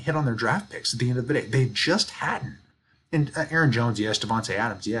 They hadn't hit on their draft picks at the end of the day. They just hadn't. And Aaron Jones, yes. Devontae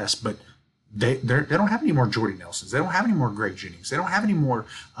Adams, yes. But they don't have any more Jordy Nelsons. They don't have any more Greg Jennings. They don't have any more.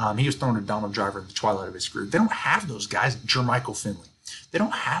 He was throwing a Donald Driver in the twilight of his career. They don't have those guys. Jermichael Finley. They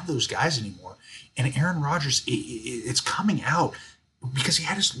don't have those guys anymore. And Aaron Rodgers, it's coming out because he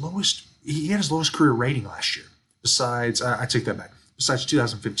had his lowest career rating last year. Besides, I take that back. Besides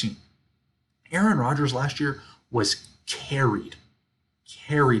 2015, Aaron Rodgers last year was carried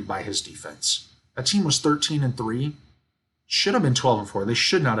by his defense. That team was 13-3. Should have been 12-4. They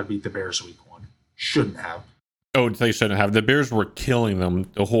should not have beat the Bears week 1. Shouldn't have. Oh, they shouldn't have. The Bears were killing them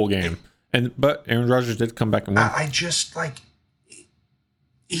the whole game. But Aaron Rodgers did come back and win. I just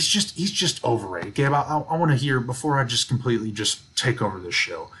he's just overrated. Gabe, I want to hear before I just completely just take over this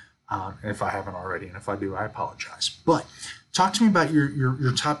show. If I haven't already, and if I do, I apologize. But talk to me about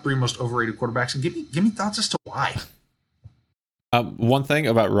your top 3 most overrated quarterbacks and give me thoughts as to why. One thing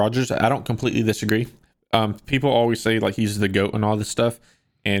about Rodgers, I don't completely disagree. People always say like he's the GOAT and all this stuff,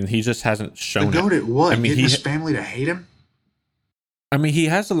 and he just hasn't shown the GOAT at what? I mean, getting his family to hate him. I mean, he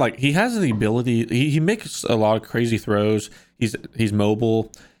has the ability. He makes a lot of crazy throws. He's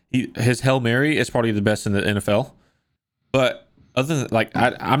mobile. His Hail Mary is probably the best in the NFL. But other than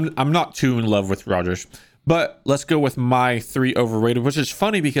I'm not too in love with Rodgers. But let's go with my 3 overrated, which is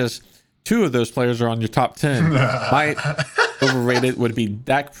funny because 2 of those players are on your top 10. My overrated would be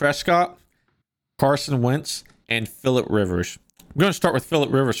Dak Prescott, Carson Wentz, and Phillip Rivers. I'm going to start with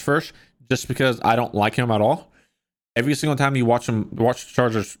Phillip Rivers first, just because I don't like him at all. Every single time you watch the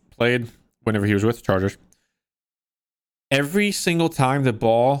Chargers played, whenever he was with the Chargers, every single time the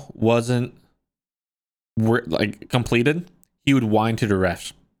ball wasn't completed, he would whine to the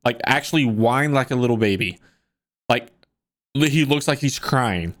refs. Like actually whine like a little baby. Like he looks like he's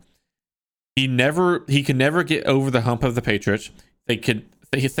crying. He could never get over the hump of the Patriots. They could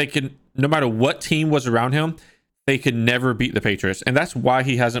no matter what team was around him, they could never beat the Patriots. And that's why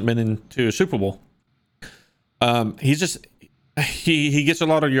he hasn't been into a Super Bowl. He gets a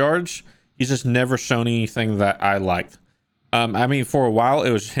lot of yards. He's just never shown anything that I liked. I mean, for a while,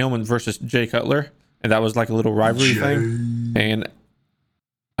 it was him versus Jay Cutler, and that was like a little rivalry thing. And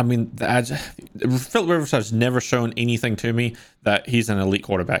I mean, Phillip Rivers has never shown anything to me that he's an elite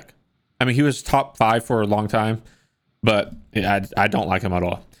quarterback. I mean, he was top 5 for a long time, but I don't like him at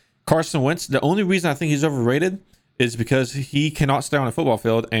all. Carson Wentz, the only reason I think he's overrated is because he cannot stay on a football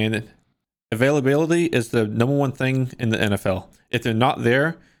field, and availability is the number one thing in the NFL. If they're not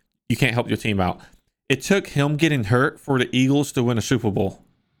there, you can't help your team out. It took him getting hurt for the Eagles to win a Super Bowl.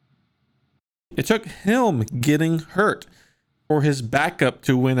 It took him getting hurt for his backup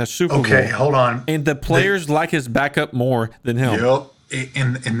to win a Super Bowl. Okay, hold on. And the players like his backup more than him. Yep.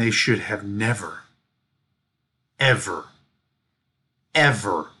 And they should have never, ever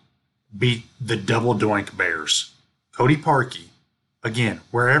beat the double doink Bears. Cody Parkey Again,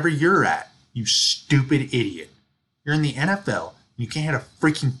 wherever you're at, you stupid idiot. You're in the NFL. You can't hit a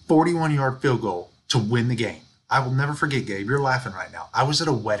freaking 41-yard field goal to win the game. I will never forget, Gabe. You're laughing right now. I was at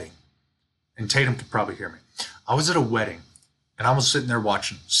a wedding, and Tatum could probably hear me. I was at a wedding, and I was sitting there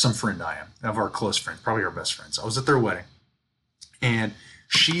watching some friend I am, of our close friends, probably our best friends. I was at their wedding, and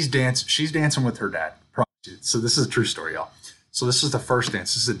she's dancing with her dad. So this is a true story, y'all. So this is the first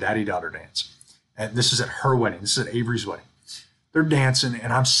dance. This is a daddy-daughter dance. And this is at her wedding. This is at Avery's wedding. They're dancing,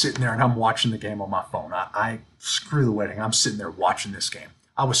 and I'm sitting there, and I'm watching the game on my phone. I screw the wedding. I'm sitting there watching this game.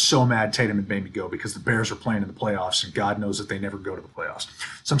 I was so mad Tatum had made me go because the Bears were playing in the playoffs, and God knows that they never go to the playoffs.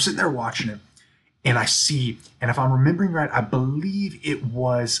 So I'm sitting there watching it, and I see, and if I'm remembering right, I believe it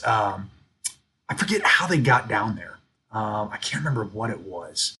was, I forget how they got down there. I can't remember what it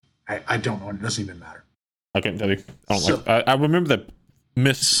was. I don't know, and it doesn't even matter. I can't tell you. I remember the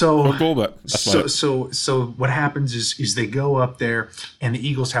missed goal, but that's so what happens is they go up there, and the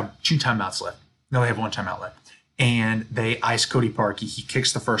Eagles have 2 timeouts left. No, they have 1 timeout left. And they ice Cody Parkey. He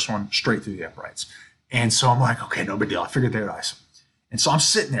kicks the first one straight through the uprights. And so I'm like, okay, no big deal. I figured they would ice him. And so I'm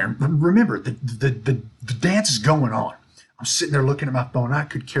sitting there. Remember, the dance is going on. I'm sitting there looking at my phone. I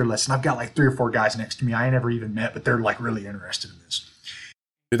could care less. And I've got like 3 or 4 guys next to me I ain't never even met, but they're like really interested in this.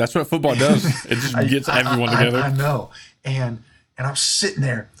 Dude, that's what football does. It just gets everyone together. I know. And I'm sitting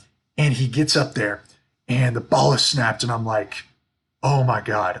there, and he gets up there, and the ball is snapped, and I'm like, oh my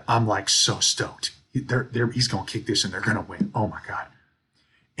God. I'm like so stoked. He's going to kick this, and they're going to win. Oh my God.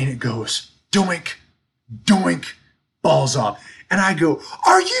 And it goes, doink, doink, balls off. And I go,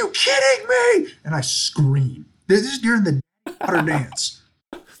 are you kidding me? And I scream. This is during the daughter dance.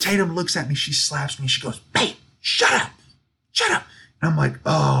 Tatum looks at me. She slaps me. She goes, hey, shut up. Shut up. And I'm like,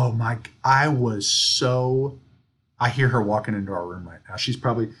 oh my, I hear her walking into our room right now. She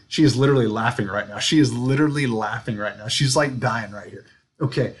is literally laughing right now. She is literally laughing right now. She's like dying right here.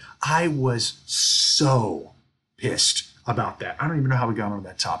 Okay. I was so pissed about that. I don't even know how we got on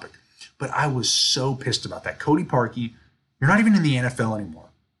that topic, but I was so pissed about that. Cody Parkey, you're not even in the NFL anymore.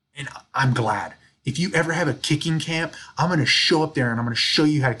 And I'm glad. If you ever have a kicking camp, I'm going to show up there and I'm going to show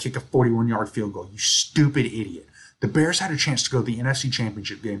you how to kick a 41-yard field goal. You stupid idiot. The Bears had a chance to go to the NFC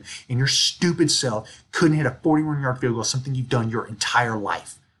Championship game, and your stupid self couldn't hit a 41-yard field goal, something you've done your entire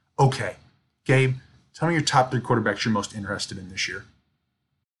life. Okay, Gabe, tell me your top 3 quarterbacks you're most interested in this year.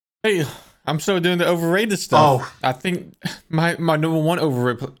 Hey, I'm still doing the overrated stuff. Oh. I think my number 1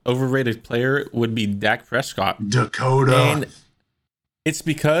 overrated player would be Dak Prescott. Dakota. And it's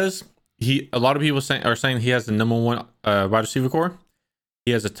because a lot of people are saying he has the number 1 wide receiver core.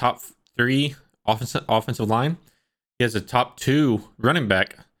 He has a top 3 offensive line. He has a top 2 running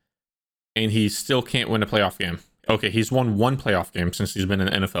back, and he still can't win a playoff game. Okay, he's won 1 playoff game since he's been in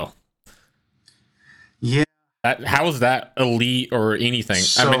the NFL. Yeah. How is that elite or anything?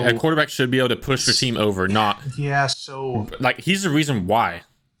 So, I mean, a quarterback should be able to push the team over, not... Yeah, so... Like, he's the reason why.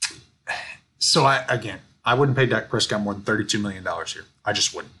 So, I wouldn't pay Dak Prescott more than $32 million here. I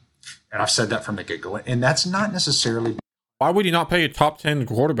just wouldn't. And I've said that from the get-go. And that's not necessarily... Why would you not pay a top 10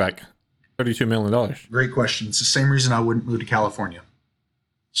 quarterback $32 million? Great question. It's the same reason I wouldn't move to California.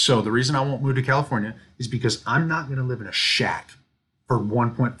 So the reason I won't move to California is because I'm not going to live in a shack for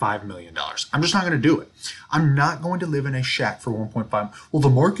 $1.5 million. I'm just not going to do it. I'm not going to live in a shack for $1.5. Well, the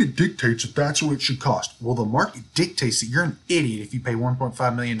market dictates that that's what it should cost. Well, the market dictates that you're an idiot if you pay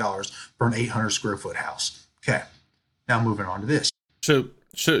 $1.5 million for an 800 square foot house. Okay. Now moving on to this. So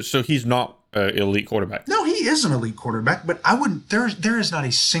he's not an elite quarterback. No, he is an elite quarterback, but I wouldn't. There is not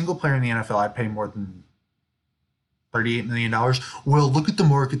a single player in the NFL I'd pay more than $38 million. Well, look at the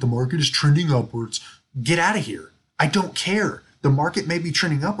market. The market is trending upwards. Get out of here. I don't care. The market may be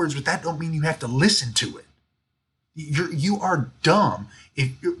trending upwards, but that don't mean you have to listen to it. You are dumb.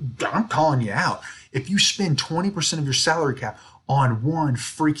 I'm calling you out. If you spend 20% of your salary cap on one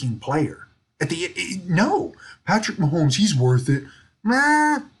freaking player, no, Patrick Mahomes, he's worth it.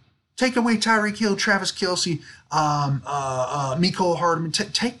 Take away Tyreek Hill, Travis Kelce, Mecole Hardman,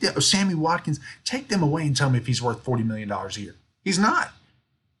 take them, Sammy Watkins, take them away and tell me if he's worth $40 million a year. He's not.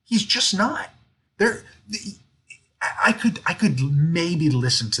 He's just not. I could maybe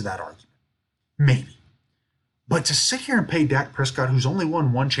listen to that argument. Maybe. But to sit here and pay Dak Prescott, who's only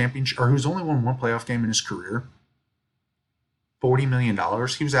won 1 championship, or who's only won 1 playoff game in his career, $40 million.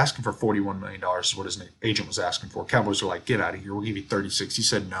 He was asking for $41 million is what his agent was asking for. Cowboys were like, get out of here. We'll give you 36. He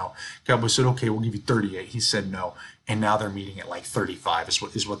said no. Cowboys said, okay, we'll give you 38. He said no. And now they're meeting at like 35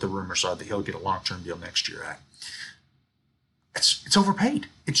 is what the rumors are that he'll get a long-term deal next year at. It's overpaid.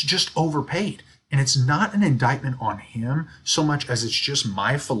 It's just overpaid. And it's not an indictment on him so much as it's just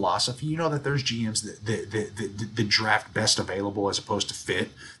my philosophy. You know that there's GMs that draft best available as opposed to fit.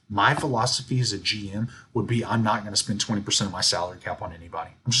 My philosophy as a GM would be I'm not going to spend 20% of my salary cap on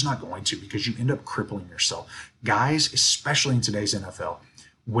anybody. I'm just not going to, because you end up crippling yourself. Guys, especially in today's NFL,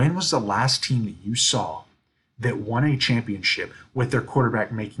 when was the last team that you saw that won a championship with their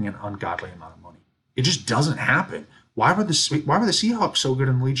quarterback making an ungodly amount of money? It just doesn't happen. Why were the Seahawks so good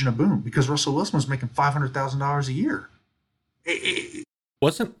in the Legion of Boom? Because Russell Wilson was making $500,000 a year.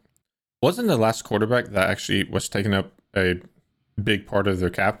 Wasn't the last quarterback that actually was taking up a big part of their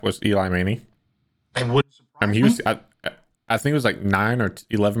cap was Eli Manning? It wouldn't surprise I mean, he was. I think it was like 9 or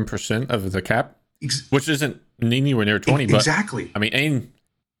 11% of the cap, which isn't anywhere near 20. But exactly. I mean, and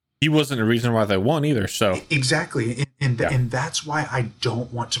he wasn't the reason why they won either. So exactly, and that's why I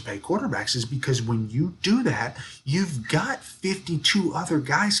don't want to pay quarterbacks, is because when you do that, you've got 52 other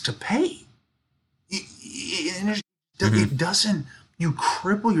guys to pay. It doesn't. You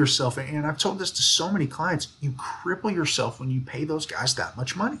cripple yourself, and I've told this to so many clients. You cripple yourself when you pay those guys that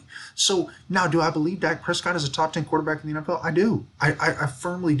much money. So now, do I believe Dak Prescott is a top 10 quarterback in the NFL? I do. I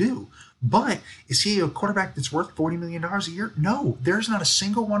firmly do. But is he a quarterback that's worth $40 million a year? No, there's not a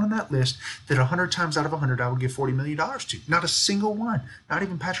single one on that list that 100 times out of 100 I would give $40 million to. Not a single one. Not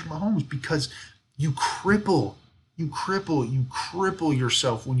even Patrick Mahomes, because you cripple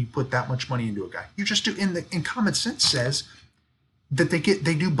yourself when you put that much money into a guy. You just do. And common sense says that they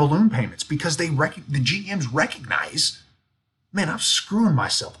do balloon payments because the GMs recognize, man, I'm screwing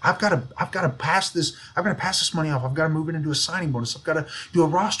myself. I've got to pass this. I've got to pass this money off. I've got to move it into a signing bonus. I've got to do a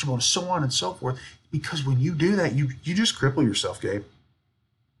roster bonus, so on and so forth. Because when you do that, you just cripple yourself, Gabe.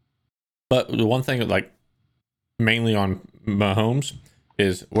 But the one thing, like, mainly on Mahomes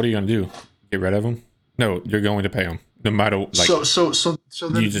is, what are you going to do? Get rid of him? No, you're going to pay him, no matter. Like, so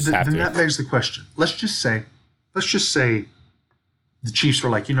then, you just have to. That begs the question. Let's just say the Chiefs were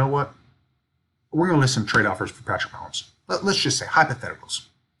like, you know what? We're going to listen to trade offers for Patrick Mahomes. Let's just say hypotheticals.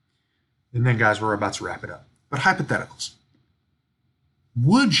 And then, guys, we're about to wrap it up. But hypotheticals.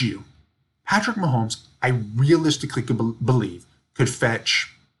 Would you, Patrick Mahomes, I realistically could believe, could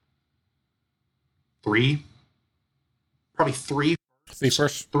fetch three firsts, 3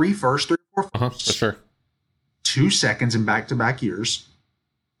 or 4 firsts, for sure, 2 seconds in back-to-back years,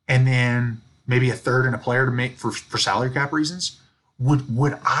 and then maybe a third and a player to make for salary cap reasons?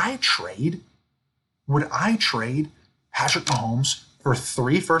 Would I trade Patrick Mahomes for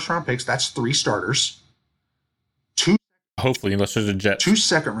 3 first-round picks? That's 3 starters. Hopefully, unless there's a jet. 2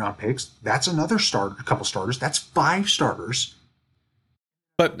 second-round picks. That's another starter. A couple starters. That's 5 starters.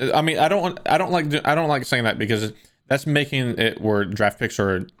 But I mean, I don't like saying that, because that's making it where draft picks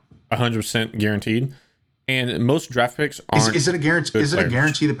are 100% guaranteed, and most draft picks aren't. Is it a guarantee? Is it a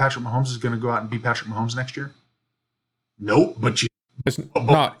guarantee that Patrick Mahomes is going to go out and be Patrick Mahomes next year? Nope. But it's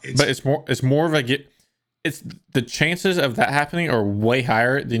not. But it's more of a. It's the chances of that happening are way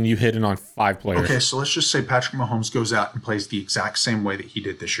higher than you hitting on 5 players. Okay, so let's just say Patrick Mahomes goes out and plays the exact same way that he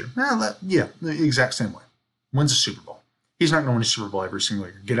did this year. The exact same way. Wins a Super Bowl. He's not going to win a Super Bowl every single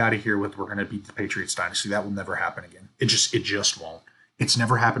year. Get out of here with, we're going to beat the Patriots dynasty. That will never happen again. It just won't. It's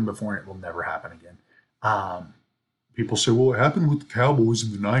never happened before, and it will never happen again. People say, well, it happened with the Cowboys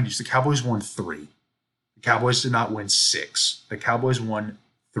in the 90s. The Cowboys won 3. The Cowboys did not win 6. The Cowboys won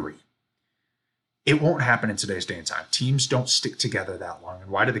 3. It won't happen in today's day and time. Teams don't stick together that long. And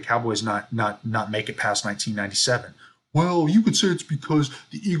why did the Cowboys not make it past 1997? Well, you could say it's because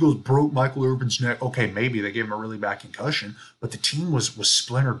the Eagles broke Michael Irvin's neck. Okay, maybe they gave him a really bad concussion, but the team was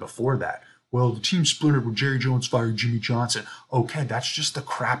splintered before that. Well, the team splintered when Jerry Jones fired Jimmy Johnson. Okay, that's just the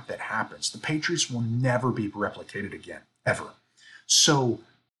crap that happens. The Patriots will never be replicated again, ever. So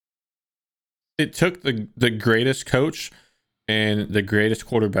it took the greatest coach and the greatest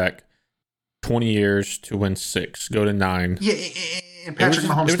quarterback 20 years to win 6, go to 9. Yeah, and Patrick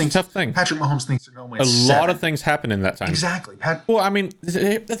Mahomes thinks a tough thing. Patrick Mahomes thinks they're going to win a 7. lot of things happen in that time. Exactly. Well, I mean,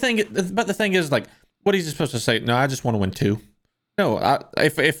 the thing is, like, what is he supposed to say? No, I just want to win 2. No,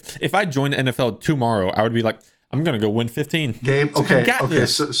 if I joined the NFL tomorrow, I would be like, I'm going to go win 15. Gabe, okay.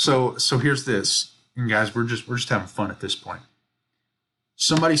 So here's this, and guys, we're just having fun at this point.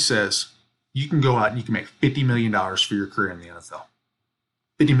 Somebody says you can go out and you can make $50 million for your career in the NFL.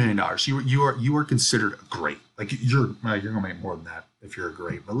 $50 million. You are considered a great. Like, you're going to make more than that if you're a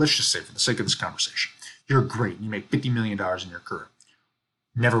great. But let's just say, for the sake of this conversation, you're great. You make $50 million in your career.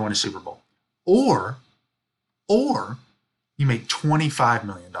 Never win a Super Bowl. Or you make $25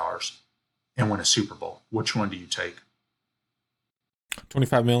 million and win a Super Bowl. Which one do you take?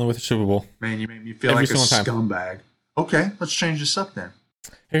 $25 million with a Super Bowl. Man, you make me feel like a scumbag. Okay, let's change this up then.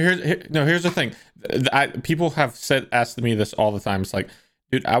 Here's the thing. People have asked me this all the time. It's like,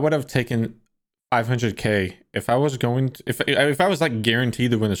 dude, I would have taken 500K if I was if I was like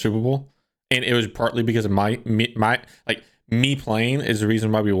guaranteed to win the Super Bowl, and it was partly because of me playing is the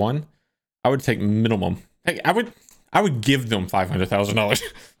reason why we won. I would take minimum. Like, I would give them $500,000.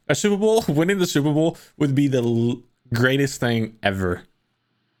 A Super Bowl, winning the Super Bowl would be the greatest thing ever.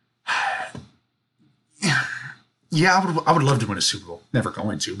 Yeah, I would love to win a Super Bowl. Never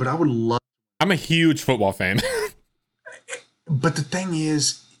going to, but I would love. I'm a huge football fan. But the thing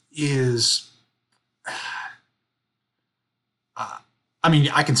is, I mean,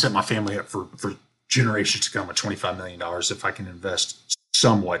 I can set my family up for generations to come with $25 million if I can invest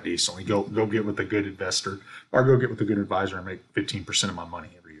somewhat decently. Go get with a good investor, or go get with a good advisor and make 15% of my money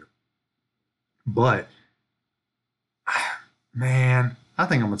every year. But man, I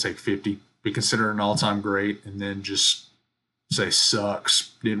think I'm gonna take 50. Be considered an all-time great, and then just say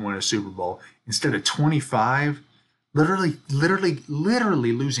sucks, didn't win a Super Bowl. Instead of 25, literally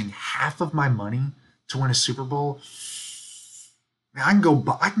losing half of my money to win a Super Bowl. Man, I can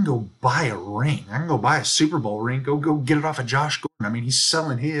go buy a ring. I can go buy a Super Bowl ring. Go get it off of Josh Gordon. I mean, he's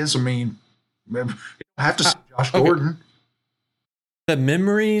selling his. I mean, you don't have to see Josh Gordon. The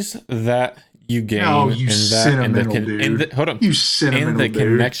memories that you gain, you sentimental dude. Hold on, you sentimental dude.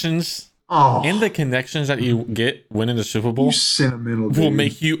 Connections. Oh, and the connections that you get winning the Super Bowl, you sentimental dude. Will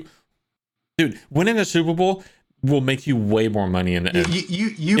make you, dude. Winning the Super Bowl will make you way more money in the end.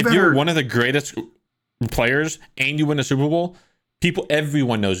 If you're one of the greatest players and you win the Super Bowl,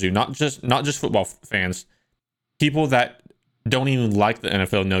 everyone knows you. Not just football fans. People that don't even like the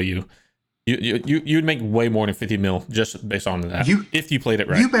NFL know you. You'd make way more than 50 mil just based on that. If you played it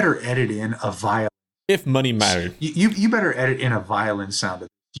right, you better edit in a violin. If money mattered, you better edit in a violin sound.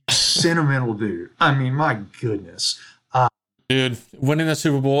 You sentimental dude. I mean, my goodness. Dude, winning the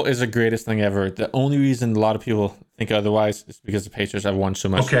Super Bowl is the greatest thing ever. The only reason a lot of people think otherwise is because the Patriots have won so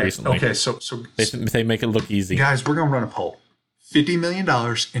much recently. Okay, so they make it look easy. Guys, we're gonna run a poll. $50 million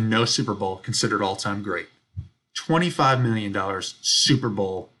and no Super Bowl, considered all-time great. $25 million Super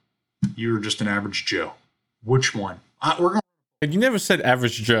Bowl, you're just an average Joe. Which one? You never said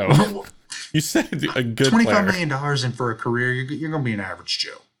average Joe. You said a good $25 million and for a career, you're going to be an average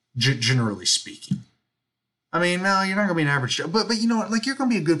Joe, generally speaking. I mean, no, you're not going to be an average Joe, but you know what? Like, you're going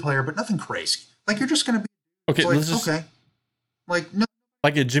to be a good player, but nothing crazy. Like, you're just going to be okay. Like, no,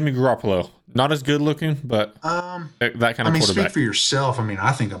 like a Jimmy Garoppolo, not as good looking, but that kind of quarterback. Speak for yourself. I mean,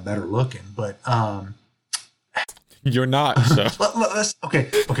 I think I'm better looking, but you're not. So okay,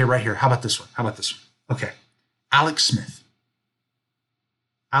 right here. How about this one? Okay, Alex Smith.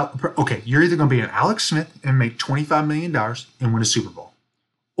 Okay, you're either going to be an Alex Smith and make $25 million and win a Super Bowl,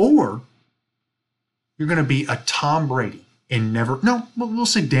 or you're going to be a Tom Brady and we'll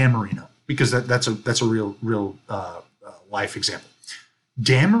say Dan Marino, because that's a real life example.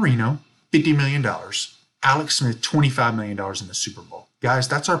 Dan Marino, $50 million. Alex Smith, $25 million in the Super Bowl. Guys,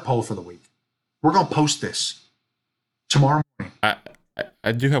 that's our poll for the week. We're going to post this tomorrow morning.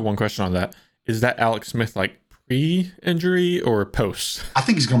 I do have one question on that. Is that Alex Smith like pre-injury or post? I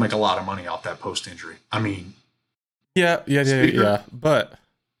think he's going to make a lot of money off that post-injury. I mean, yeah. But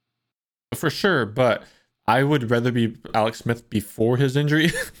for sure. But I would rather be Alex Smith before his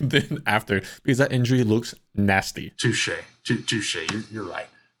injury than after, because that injury looks nasty. Touche. You're right.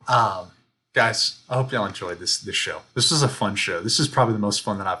 Guys, I hope y'all enjoyed this show. This was a fun show. This is probably the most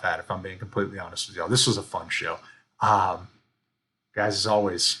fun that I've had, if I'm being completely honest with y'all. This was a fun show. Guys, as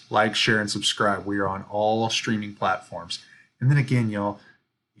always, like, share, and subscribe. We are on all streaming platforms. And then again, y'all,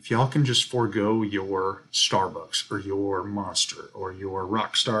 if y'all can just forego your Starbucks or your Monster or your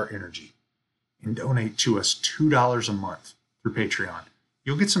Rockstar Energy and donate to us $2 a month through Patreon,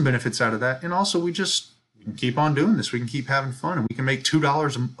 you'll get some benefits out of that. And also, we can keep on doing this. We can keep having fun, and we can make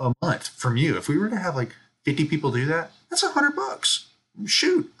 $2 a month from you. If we were to have like 50 people do that, that's $100.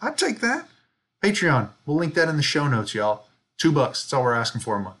 Shoot, I'd take that. Patreon, we'll link that in the show notes, y'all. $2. That's all we're asking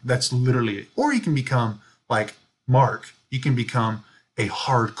for a month. That's literally it. Or you can become like Mark. You can become a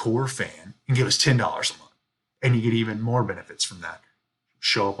hardcore fan and give us $10 a month, and you get even more benefits from that.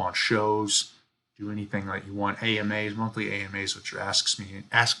 Show up on shows, do anything that you want. AMAs, monthly AMAs, which ask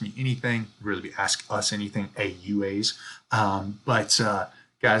me anything. Really be ask us anything. AUAs. But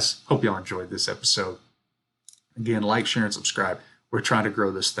guys, hope y'all enjoyed this episode. Again, like, share, and subscribe. We're trying to grow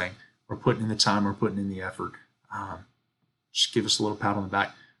this thing. We're putting in the time. We're putting in the effort. Just give us a little pat on the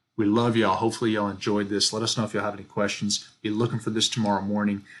back. We love y'all. Hopefully y'all enjoyed this. Let us know if y'all have any questions. Be looking for this tomorrow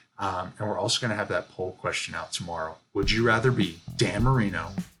morning. And we're also going to have that poll question out tomorrow. Would you rather be Dan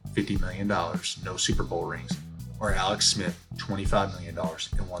Marino, $50 million, no Super Bowl rings, or Alex Smith $25 million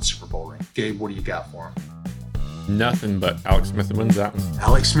and 1 Super Bowl ring? Gabe, what do you got for him? Nothing, but Alex Smith wins that one.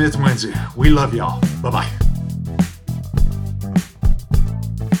 Alex Smith wins it. We love y'all. Bye-bye.